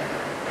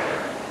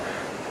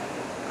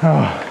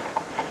 Oh,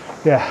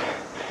 yeah.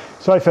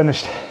 So I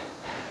finished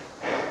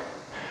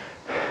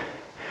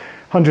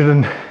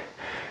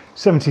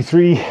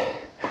 173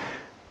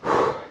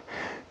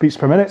 beats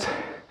per minute,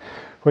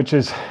 which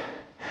is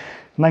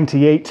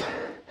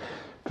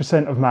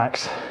 98% of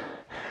max.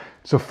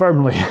 So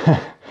firmly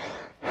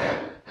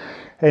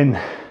in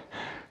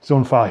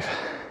zone 5.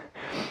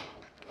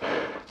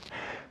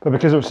 But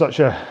because it was such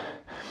a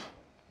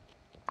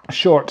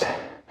short,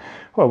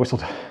 well, I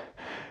whistled,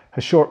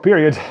 a short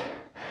period,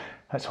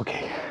 that's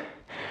okay.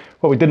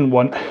 What we didn't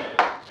want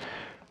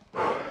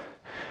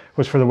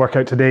was for the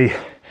workout today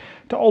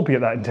to all be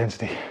at that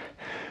intensity.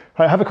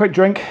 Right, have a quick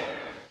drink.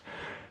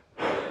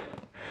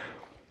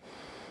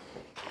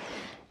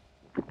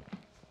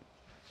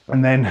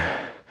 And then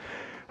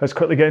let's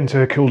quickly get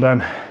into a cool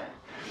down.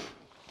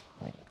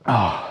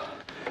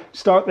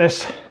 Start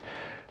this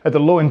at the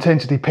low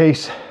intensity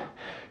pace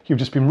you've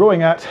just been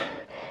rowing at,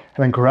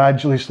 and then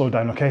gradually slow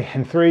down, okay?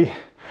 In 3,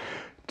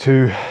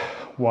 2,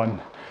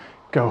 1,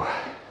 go.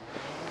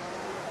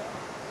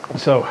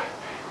 So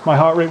my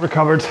heart rate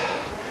recovered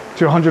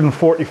to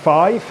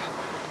 145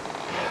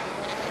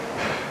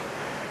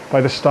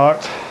 by the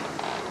start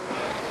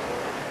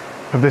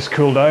of this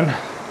cool down.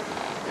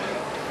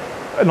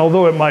 And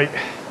although it might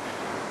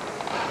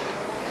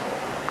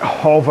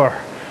hover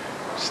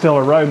still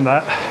around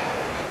that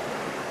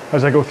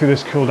as I go through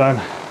this cool down,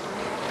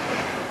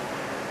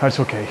 that's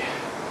okay.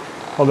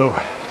 Although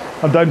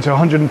I'm down to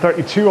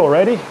 132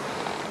 already.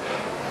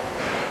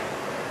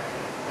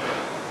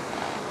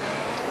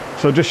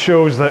 So it just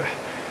shows that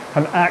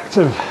an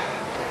active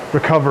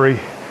recovery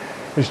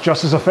is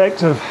just as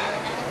effective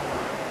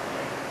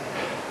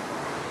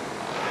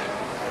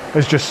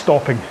as just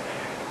stopping,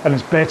 and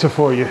it's better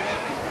for you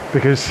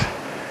because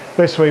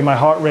this way my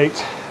heart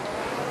rate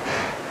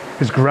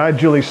is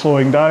gradually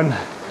slowing down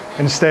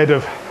instead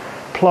of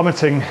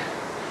plummeting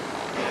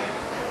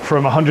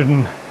from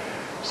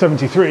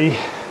 173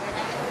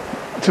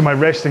 to my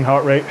resting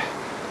heart rate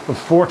of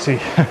 40.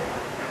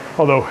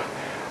 Although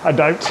I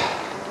doubt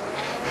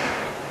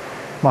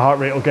my heart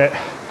rate will get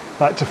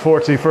back to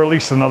 40 for at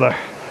least another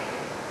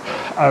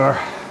hour.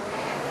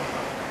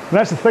 And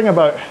that's the thing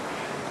about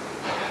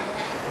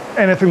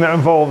anything that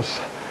involves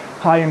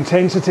high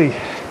intensity,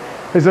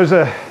 is there's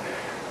a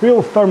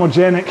real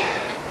thermogenic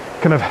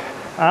kind of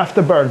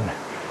afterburn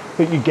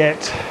that you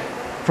get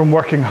from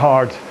working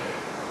hard,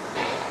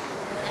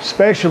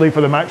 especially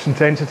for the max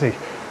intensity,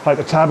 like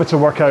the Tabata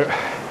workout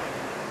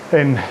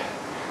in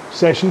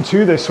session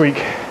 2 this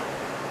week.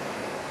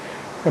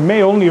 It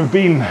may only have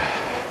been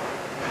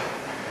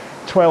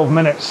 12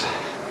 minutes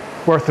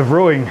worth of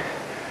rowing,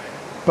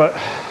 but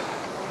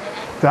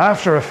the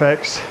after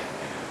effects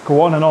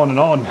go on and on and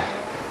on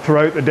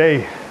throughout the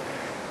day,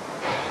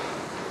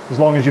 as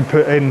long as you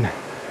put in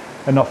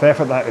enough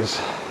effort, that is.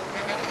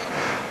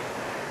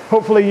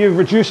 Hopefully you've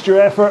reduced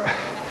your effort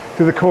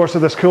through the course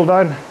of this cool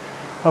down.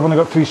 I've only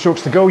got 3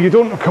 strokes to go. You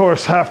don't, of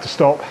course, have to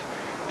stop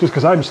just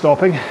because I'm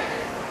stopping,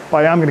 but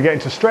I am going to get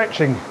into a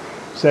stretching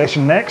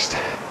session next,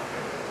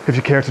 if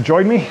you care to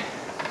join me.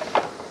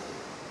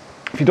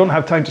 If you don't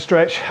have time to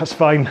stretch, that's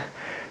fine,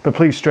 but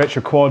please stretch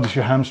your quads,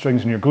 your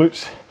hamstrings and your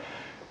glutes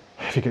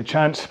if you get a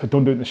chance, but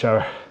don't do it in the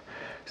shower,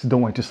 because I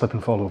don't want you to slip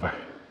and fall over.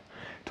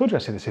 Told you I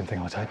say the same thing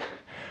all the time.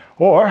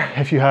 Or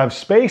if you have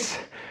space,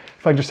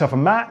 find yourself a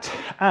mat,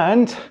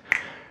 and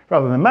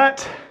rather than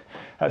Matt,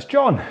 that's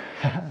John,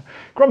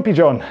 Grumpy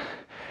John.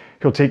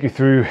 He'll take you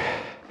through,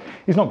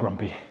 he's not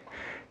grumpy,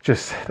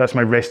 just that's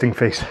my resting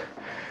face.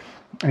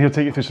 And he'll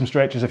take you through some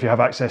stretches if you have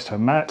access to a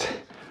mat,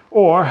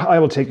 or I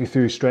will take you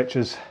through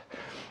stretches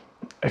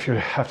if you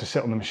have to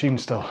sit on the machine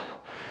still.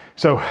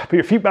 So put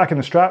your feet back in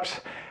the straps,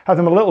 have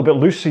them a little bit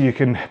loose so you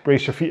can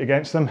brace your feet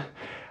against them.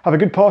 Have a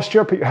good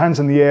posture, put your hands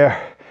in the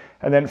air,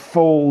 and then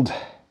fold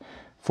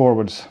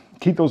forwards.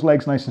 Keep those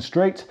legs nice and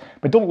straight,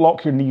 but don't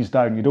lock your knees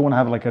down. You don't want to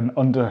have like an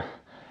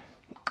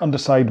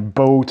underside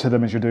bow to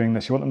them as you're doing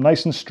this. You want them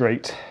nice and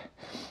straight,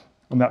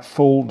 and that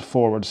fold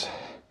forwards.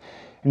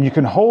 And you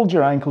can hold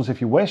your ankles if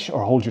you wish,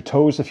 or hold your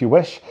toes if you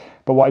wish,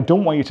 but what I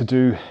don't want you to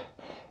do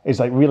is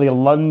like really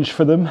lunge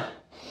for them,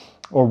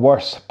 or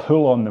worse,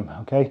 pull on them,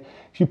 okay?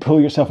 If you pull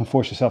yourself and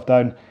force yourself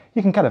down,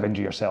 you can kind of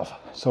injure yourself.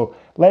 So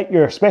let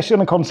your, especially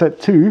on a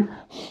concept 2,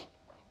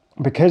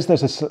 because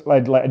there's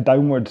like a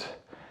downward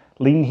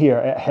lean here,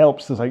 it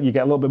helps. There's like, you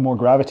get a little bit more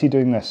gravity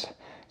doing this.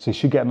 So you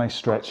should get a nice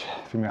stretch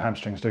from your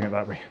hamstrings doing it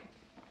that way.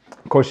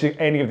 Of course,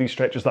 any of these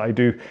stretches that I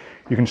do,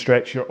 you can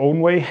stretch your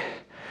own way. So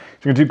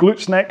you're gonna do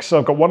glutes next. So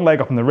I've got one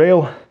leg up on the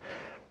rail.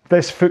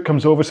 This foot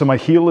comes over, so my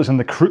heel is in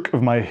the crook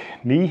of my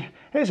knee.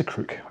 It is a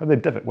crook, or the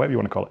divot, whatever you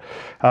want to call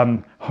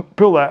it.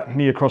 Pull that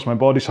knee across my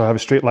body so I have a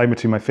straight line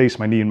between my face,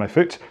 my knee and my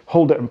foot.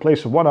 Hold it in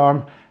place with one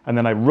arm, and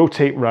then I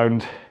rotate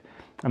round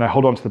and I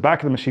hold on to the back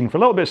of the machine for a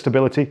little bit of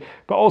stability,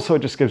 but also it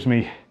just gives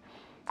me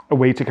a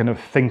way to kind of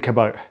think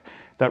about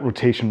that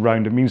rotation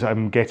round. It means that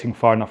I'm getting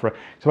far enough.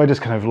 So I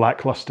just kind of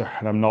lackluster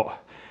and I'm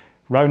not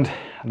round,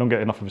 I don't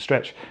get enough of a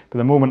stretch. But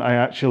the moment I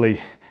actually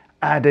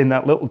add in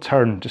that little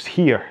turn just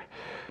here,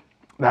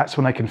 that's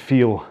when I can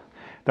feel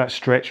that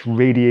stretch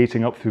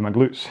radiating up through my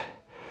glutes.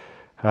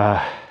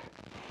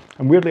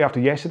 And weirdly, after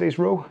yesterday's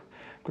row,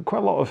 I've got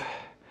quite a lot of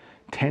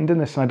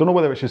tenderness. And I don't know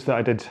whether it's just that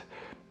I did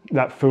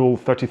that full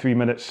 33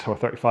 minutes or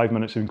 35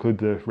 minutes to include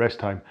the rest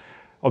time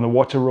on the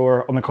water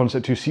rower, on the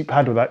Concept 2 seat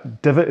pad with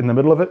that divot in the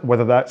middle of it,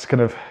 whether that's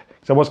kind of,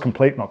 because I was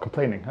not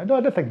complaining. I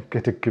did think I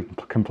did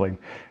complain.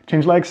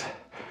 Change legs.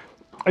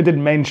 I did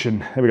mention,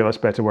 there we go, that's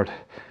a better word,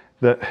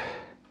 that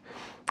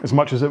as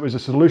much as it was a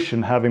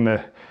solution having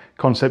the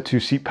Concept 2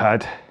 seat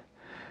pad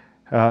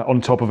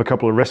on top of a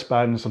couple of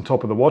wristbands on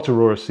top of the water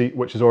rower seat,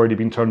 which has already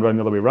been turned around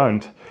the other way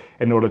around,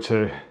 in order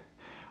to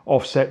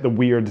offset the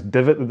weird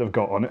divot that they've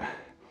got on it,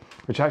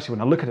 which actually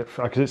when I look at it,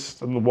 because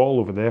it's on the wall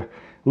over there,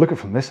 look at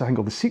it from this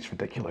angle, the seat's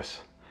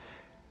ridiculous.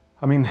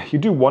 I mean, you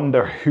do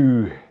wonder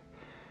who,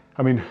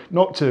 I mean,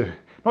 not to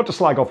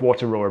slag off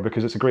water rower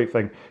because it's a great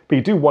thing, but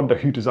you do wonder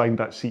who designed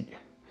that seat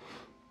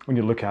when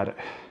you look at it.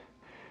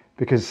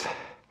 Because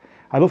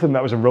I don't think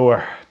that was a rower.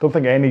 I don't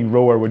think any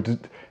rower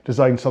would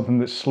design something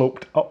that's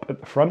sloped up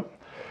at the front.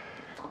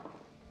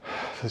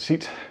 The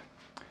seat.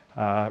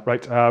 Right,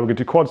 we're gonna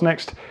do quads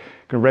next.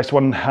 Gonna rest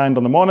one hand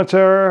on the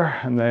monitor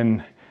and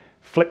then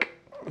flick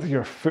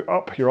your foot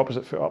up, your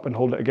opposite foot up, and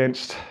hold it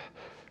against,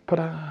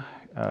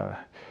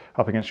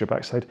 up against your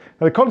backside.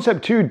 Now the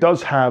Concept 2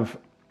 does have,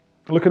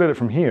 looking at it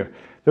from here,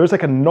 there is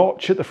like a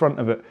notch at the front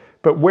of it,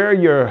 but where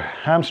your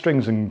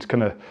hamstrings and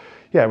kind of,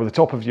 yeah, where the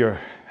top of your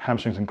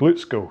hamstrings and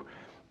glutes go,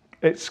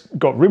 it's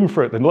got room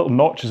for it. The little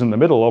notches in the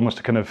middle almost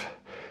to kind of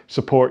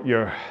support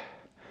your,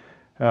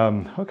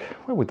 okay,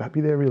 where would that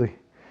be there really?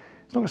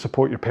 It's not going to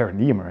support your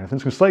perineum or anything.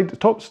 It's going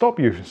to stop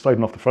you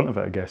sliding off the front of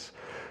it, I guess.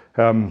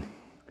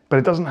 But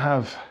it doesn't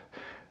have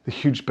the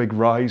huge big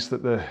rise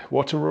that the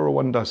water rower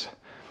one does.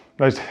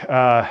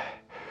 Now,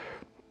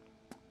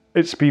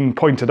 it's been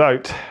pointed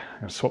out,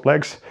 swap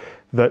legs,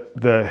 that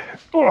the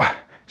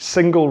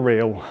single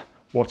rail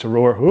water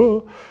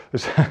rower,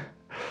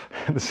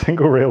 the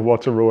single rail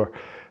water rower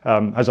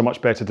has a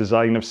much better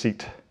design of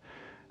seat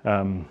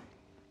It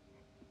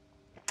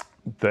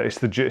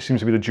seems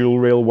to be the dual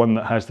rail one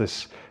that has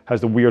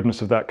the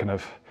weirdness of that kind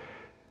of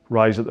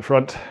rise at the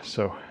front.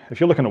 So if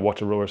you're looking at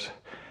water rowers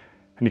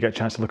and you get a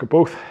chance to look at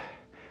both,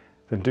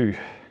 then do.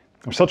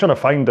 I'm still trying to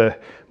find the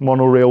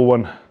monorail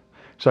one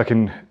so I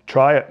can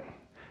try it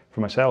for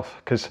myself,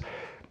 because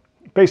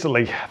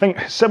basically I think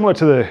similar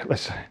to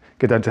let's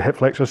get down to hip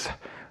flexors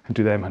and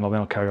do them, and then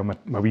I'll carry on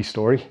my wee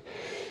story.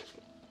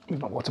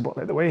 Move my water bottle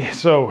out of the way.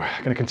 So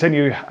I'm going to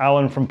continue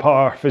Alan from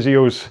Power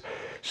Physio's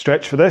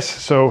stretch for this.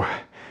 So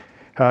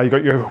you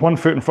got your 1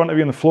 foot in front of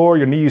you on the floor,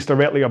 your knees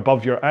directly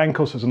above your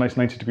ankles, so it's a nice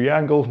 90-degree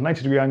angle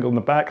in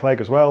the back leg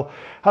as well.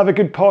 Have a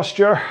good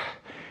posture,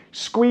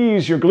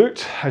 squeeze your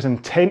glute, as in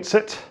tense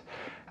it,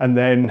 and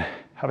then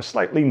have a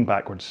slight lean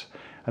backwards.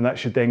 And that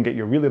should then get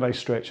you a really nice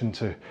stretch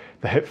into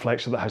the hip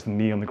flexor that has the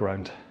knee on the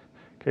ground.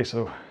 Okay,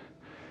 so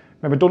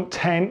remember, don't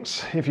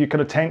tense. If you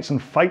kind of tense and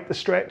fight the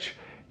stretch,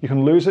 you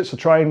can lose it, so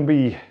try and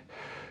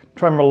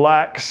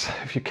relax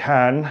if you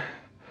can.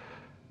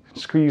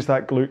 Squeeze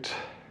that glute,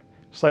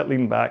 slight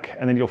lean back,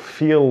 and then you'll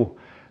feel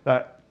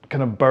that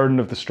kind of burn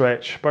of the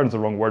stretch. Burn's the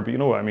wrong word, but you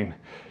know what I mean.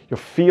 You'll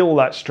feel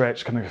that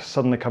stretch kind of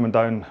suddenly coming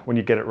down when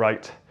you get it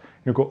right.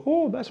 You'll go,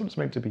 oh, that's what it's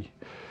meant to be.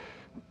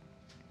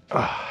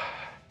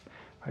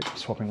 Right,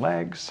 swapping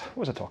legs.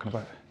 What was I talking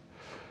about?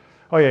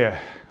 Oh yeah,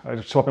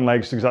 swapping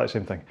legs is exactly the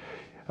same thing.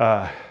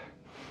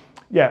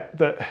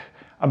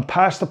 I'm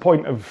past the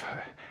point of,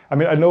 I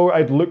know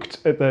I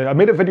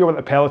made a video about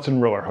the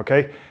Peloton rower,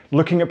 okay?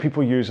 Looking at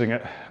people using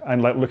it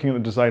and like looking at the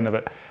design of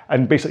it,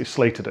 and basically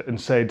slated it and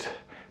said,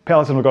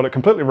 Peloton have got it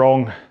completely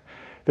wrong.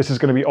 This is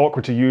going to be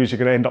awkward to use. You're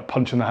going to end up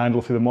punching the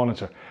handle through the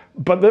monitor.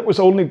 But that was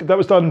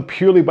done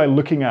purely by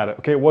looking at it,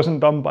 okay? It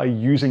wasn't done by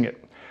using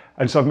it.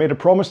 And so I've made a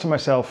promise to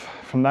myself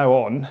from now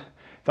on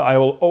that I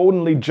will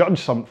only judge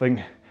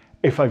something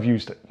if I've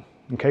used it,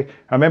 okay?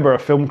 I remember a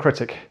film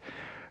critic,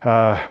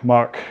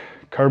 Mark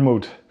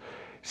Kermode,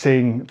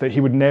 saying that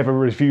he would never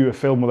review a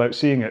film without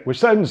seeing it, which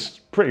sounds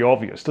pretty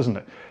obvious, doesn't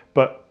it?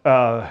 But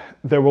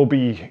there will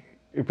be,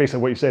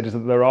 basically what he said is that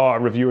there are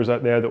reviewers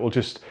out there that will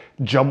just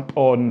jump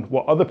on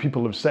what other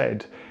people have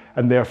said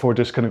and therefore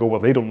just kind of go, well,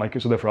 they don't like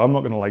it, so therefore I'm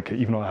not going to like it,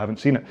 even though I haven't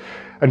seen it.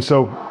 And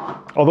so,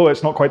 although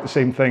it's not quite the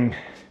same thing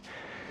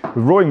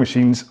with rowing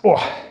machines,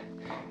 I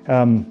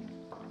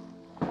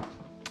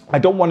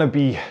don't want to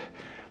be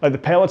like the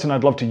Peloton.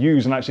 I'd love to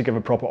use and actually give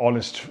a proper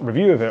honest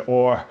review of it,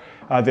 or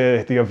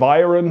the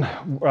Aviron,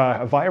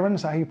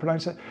 is that how you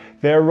pronounce it?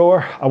 Their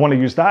rower. I want to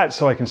use that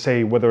so I can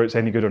say whether it's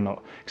any good or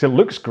not, because it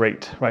looks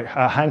great, right?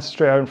 Hands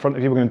straight out in front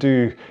of you. We're going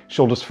to do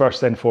shoulders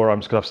first, then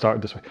forearms, because I've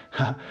started this way.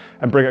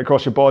 And bring it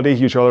across your body.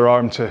 Use your other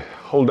arm to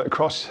hold it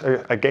across,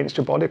 against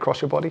your body,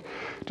 across your body.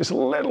 Just a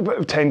little bit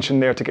of tension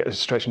there to get it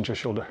stretched into your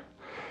shoulder.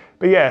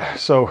 But yeah,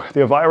 so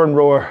the Aviron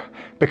rower,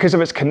 because of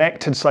its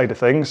connected side of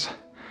things,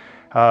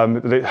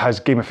 it has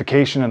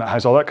gamification and it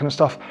has all that kind of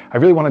stuff, I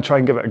really want to try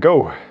and give it a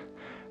go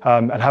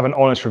and have an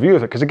honest review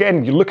of it. Because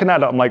again, you're looking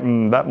at it, I'm like,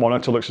 that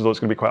monitor looks as though it's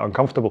going to be quite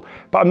uncomfortable.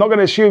 But I'm not going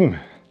to assume,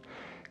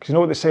 because you know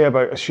what they say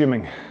about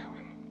assuming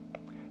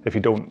if you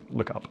don't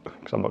look up,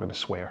 because I'm not going to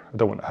swear. I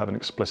don't want to have an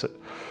explicit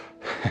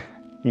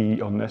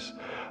E on this.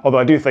 Although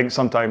I do think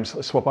sometimes,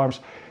 let's swap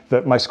arms,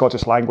 that my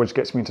Scottish language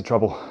gets me into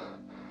trouble.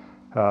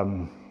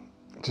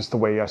 Just the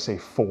way I say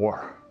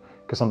for,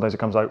 because sometimes it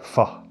comes out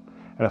fa,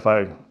 and if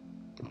I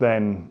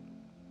then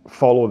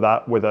follow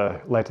that with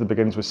a letter that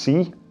begins with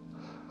C,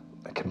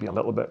 it can be a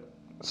little bit.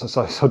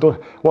 So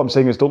don't. What I'm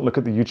saying is, don't look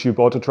at the YouTube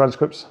auto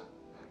transcripts,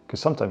 because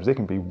sometimes they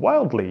can be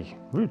wildly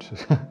rude.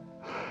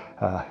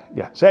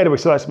 Yeah. So anyway,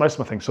 so that's my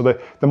thing. So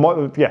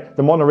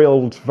the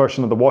monorail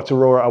version of the water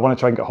rower, I want to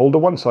try and get hold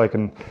of one so I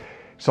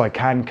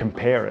can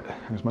compare it.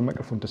 Because my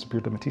microphone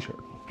disappeared in my t-shirt.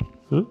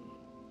 So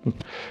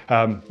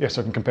I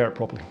can compare it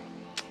properly.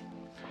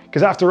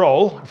 Because after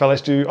all, if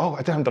let's do, I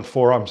haven't done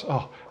forearms.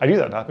 I knew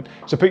that'd happen.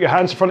 So put your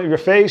hands in front of your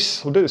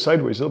face. We'll do it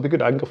sideways. It'll be a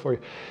good angle for you.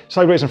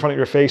 Sideways in front of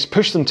your face,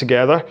 push them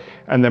together,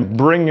 and then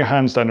bring your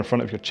hands down in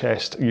front of your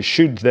chest. You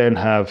should then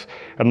have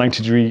a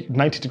 90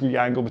 degree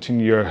angle between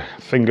your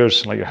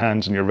fingers, like your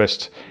hands and your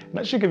wrist. And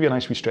that should give you a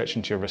nice wee stretch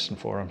into your wrists and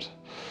forearms.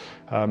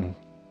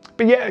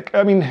 But yeah,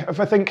 I mean,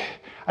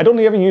 I'd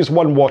only ever used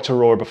one water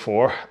rower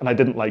before, and I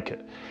didn't like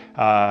it.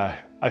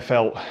 I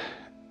felt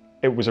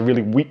it was a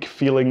really weak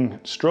feeling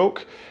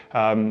stroke.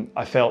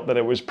 I felt that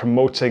it was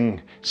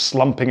promoting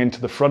slumping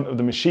into the front of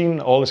the machine,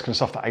 all this kind of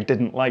stuff that I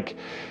didn't like.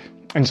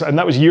 And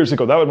that was years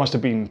ago. That must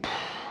have been,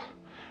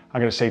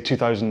 I'm going to say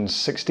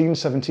 2016,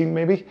 17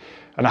 maybe.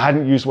 And I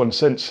hadn't used one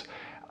since.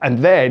 And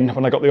then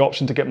when I got the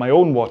option to get my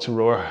own water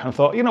rower, I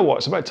thought, you know what,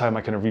 it's about time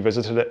I kind of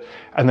revisited it,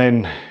 and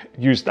then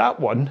used that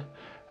one.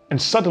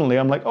 And suddenly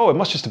I'm like, it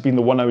must just have been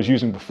the one I was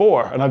using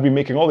before. And I've been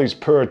making all these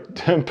poor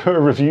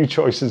review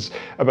choices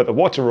about the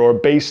water rower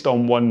based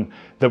on one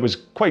that was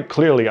quite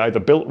clearly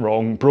either built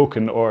wrong,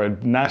 broken, or a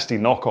nasty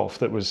knockoff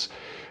that was,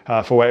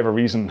 for whatever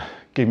reason,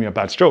 gave me a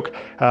bad stroke.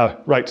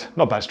 Right,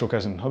 not bad stroke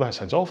as in, that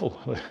sounds awful.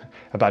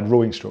 A bad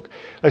rowing stroke.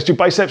 Let's do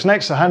biceps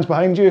next, so hands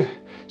behind you.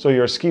 So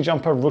you're a ski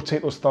jumper,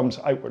 rotate those thumbs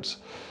outwards.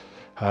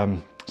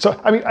 So,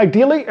 I mean,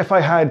 ideally, if I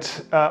had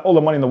all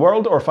the money in the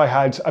world, or if I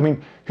had, I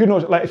mean, who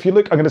knows, like, if you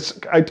look,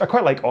 I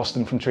quite like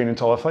Austin from Training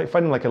Tall. I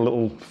find him like a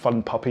little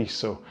fun puppy,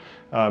 so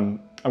I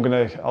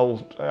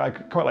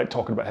quite like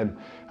talking about him.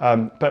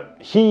 But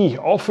he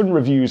often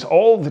reviews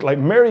all the, like,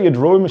 myriad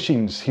rowing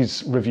machines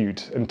he's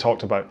reviewed and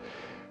talked about.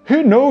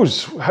 Who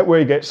knows where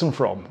he gets them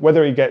from?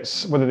 Whether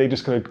they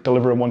just kind of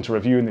deliver him one to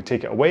review and they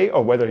take it away,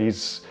 or whether he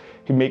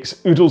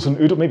makes oodles and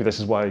oodles. Maybe this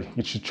is why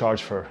you should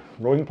charge for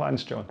rowing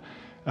plans, John.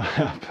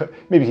 But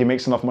maybe he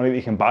makes enough money that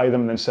he can buy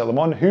them and then sell them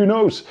on. Who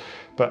knows?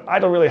 But I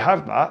don't really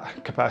have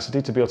that capacity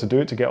to be able to do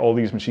it, to get all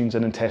these machines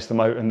in and test them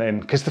out. And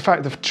then, because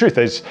the truth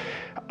is,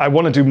 I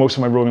want to do most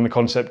of my rowing in the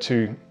Concept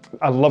 2.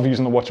 I love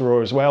using the water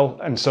rower as well.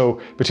 And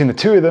so between the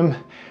two of them,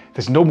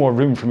 there's no more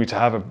room for me to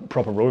have a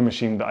proper rowing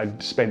machine that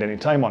I'd spend any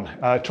time on.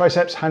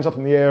 Triceps, hands up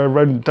in the air,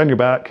 down your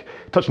back,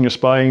 touching your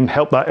spine,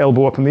 help that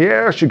elbow up in the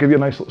air, should give you a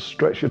nice little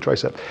stretch to your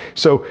tricep.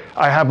 So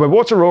I have my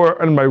water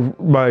rower and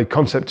my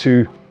Concept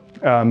 2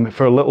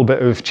 for a little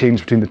bit of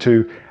change between the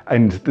two,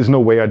 and there's no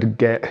way I'd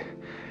get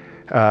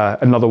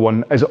another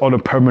one as on a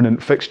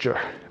permanent fixture.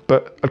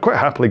 But I'd quite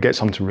happily get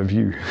some to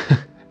review.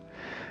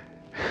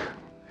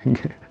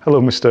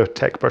 Hello, Mr.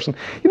 Tech person.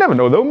 You never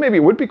know though, maybe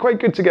it would be quite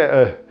good to get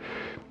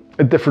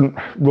a different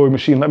rowing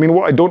machine. I mean,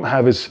 what I don't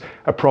have is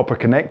a proper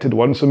connected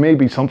one, so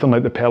maybe something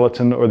like the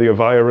Peloton or the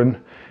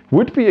Aviron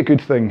would be a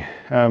good thing.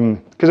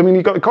 Because I mean,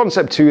 you've got the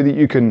Concept 2 that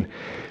you can,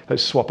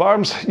 let's swap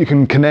arms, you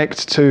can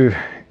connect to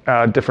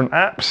different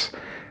apps,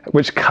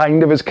 which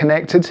kind of is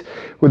connected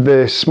with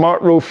the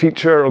Smart Row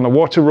feature on the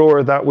water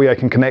rower. That way I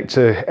can connect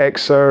to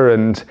Xer,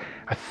 and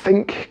I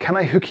think, can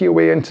I hook you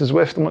away into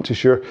Zwift? I'm not too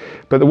sure.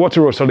 But the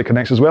water rower certainly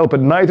connects as well,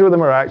 but neither of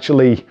them are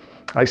actually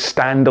like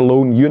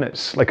standalone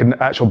units, like an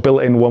actual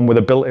built-in one with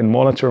a built-in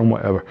monitor and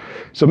whatever.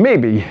 So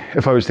maybe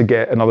if I was to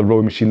get another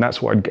rowing machine,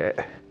 that's what I'd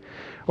get.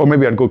 Or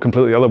maybe I'd go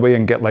completely the other way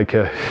and get like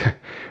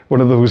one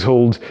of those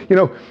old, you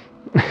know,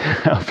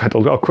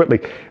 I'll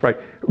quickly, right,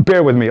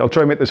 bear with me. I'll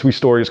try and make this wee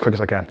story as quick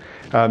as I can.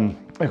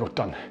 There you go,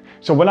 done.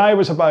 So when I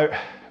was about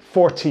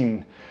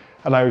 14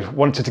 and I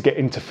wanted to get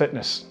into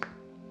fitness,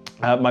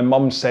 my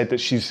mum said that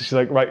she's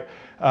like, right,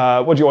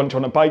 what do you want? Do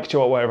you want a bike? Do you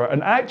want whatever?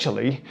 And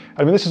actually,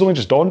 I mean, this has only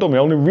just dawned on me,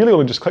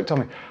 only just clicked on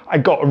me. I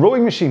got a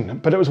rowing machine,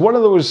 but it was one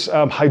of those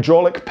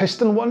hydraulic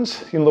piston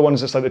ones, you know, the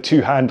ones that's like the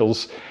two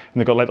handles,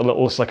 and they've got like a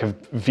little, it's like a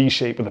V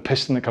shape with a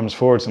piston that comes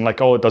forwards, and like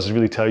all it does is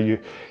really tell you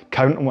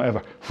count and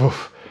whatever.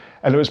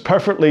 And it was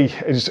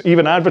it's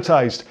even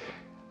advertised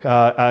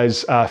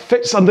as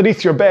fits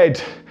underneath your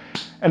bed.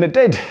 And it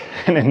did,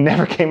 and it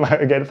never came out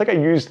again. I think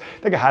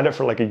I had it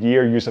for like a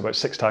year, used it about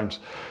 6 times.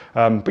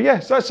 But yeah,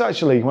 so that's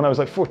actually when I was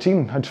like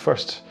 14, I'd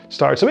first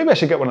started. So maybe I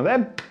should get one of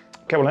them.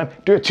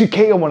 Do a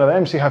 2K on one of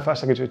them, see how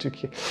fast I can do a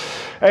 2K.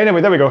 Anyway,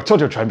 there we go.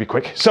 Told you I'd try and be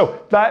quick.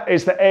 So that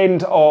is the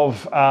end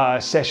of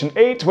session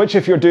 8, which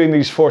if you're doing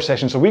these 4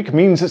 sessions a week,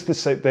 means it's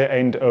the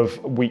end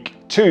of week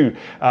 2.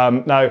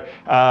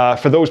 Now,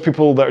 for those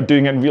people that are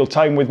doing it in real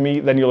time with me,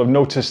 then you'll have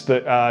noticed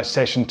that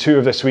session 2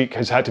 of this week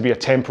has had to be a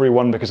temporary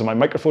one because of my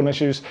microphone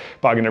issues,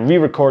 but I'm gonna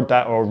re-record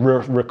that or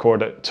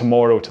re-record it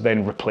tomorrow to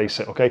then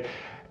replace it, okay?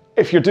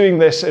 If you're doing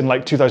this in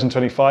like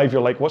 2025,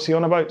 you're like, what's he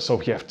on about?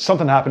 So yeah,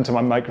 something happened to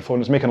my microphone.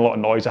 It was making a lot of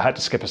noise. I had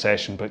to skip a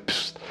session,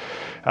 but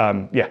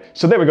yeah.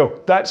 So there we go.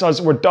 That's us.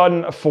 We're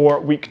done for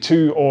week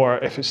 2, or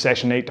if it's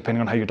session 8,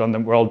 depending on how you've done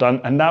them, we're all done.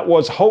 And that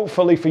was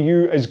hopefully for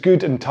you as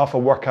good and tough a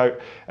workout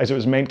as it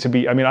was meant to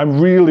be. I mean,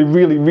 I'm really,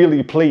 really,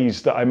 really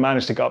pleased that I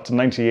managed to get up to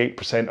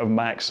 98% of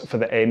max for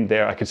the end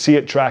there. I could see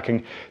it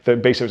tracking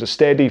that basically it was a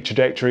steady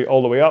trajectory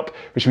all the way up,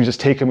 which means it's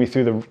taken me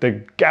through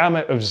the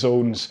gamut of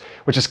zones,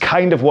 which is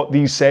kind of what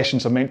these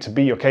sessions are meant to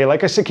be, okay?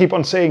 Like I keep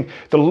on saying,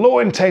 the low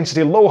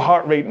intensity, low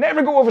heart rate,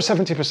 never go over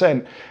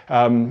 70%.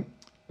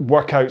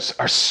 Workouts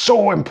are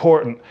so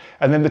important,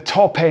 and then the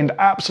top end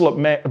absolute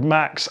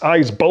max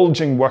eyes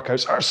bulging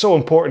workouts are so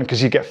important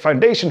because you get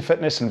foundation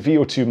fitness and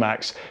VO2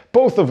 max,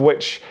 both of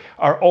which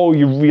are all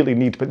you really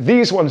need. But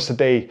these ones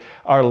today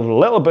are a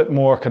little bit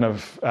more kind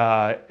of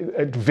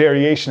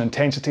variation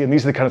intensity, and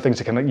these are the kind of things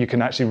that you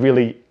can actually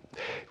really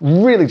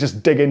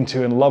just dig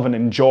into and love and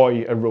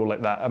enjoy a row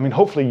like that. I mean,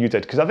 hopefully you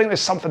did, because I think there's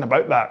something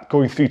about that,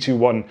 going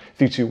 3-2-1,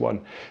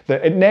 3-2-1,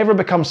 that it never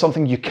becomes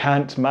something you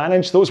can't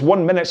manage. Those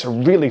 1 minutes are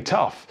really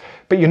tough,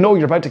 but you know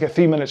you're about to get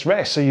 3 minutes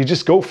rest, so you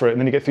just go for it, and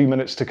then you get 3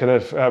 minutes to kind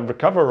of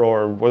recover,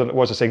 or what it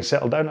was I saying,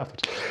 settle down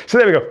afterwards. So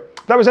there we go.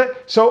 That was it.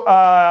 So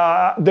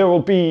there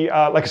will be,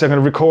 like I said, I'm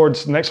going to record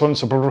the next one.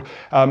 So,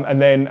 and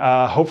then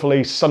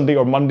hopefully Sunday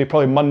or Monday,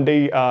 probably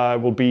Monday,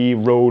 will be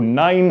row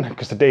 9,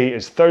 because today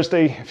is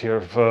Thursday. If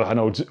you're, I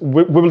know, it's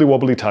wibbly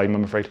wobbly time,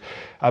 I'm afraid.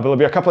 But it'll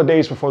be a couple of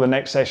days before the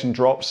next session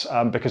drops,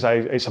 because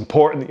it's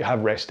important that you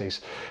have rest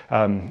days.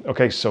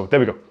 Okay, so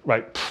there we go.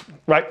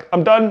 Right,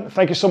 I'm done.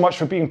 Thank you so much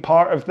for being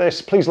part of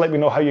this. Please let me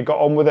know how you got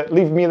on with it.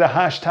 Leave me the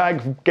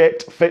hashtag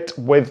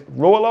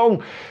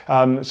 #GetFitWithRowAlong,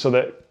 so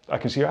that I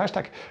can see your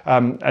hashtag.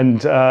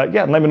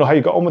 Yeah, let me know how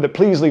you got on with it.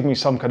 Please leave me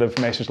some kind of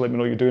message, let me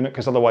know you're doing it,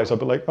 because otherwise I'll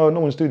be like, oh, no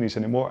one's doing these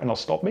anymore, and I'll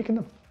stop making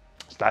them.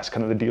 that's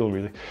kind of the deal,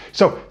 really.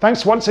 So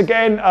thanks once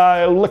again.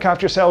 Look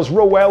after yourselves,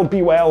 row well,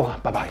 be well.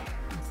 Bye-bye.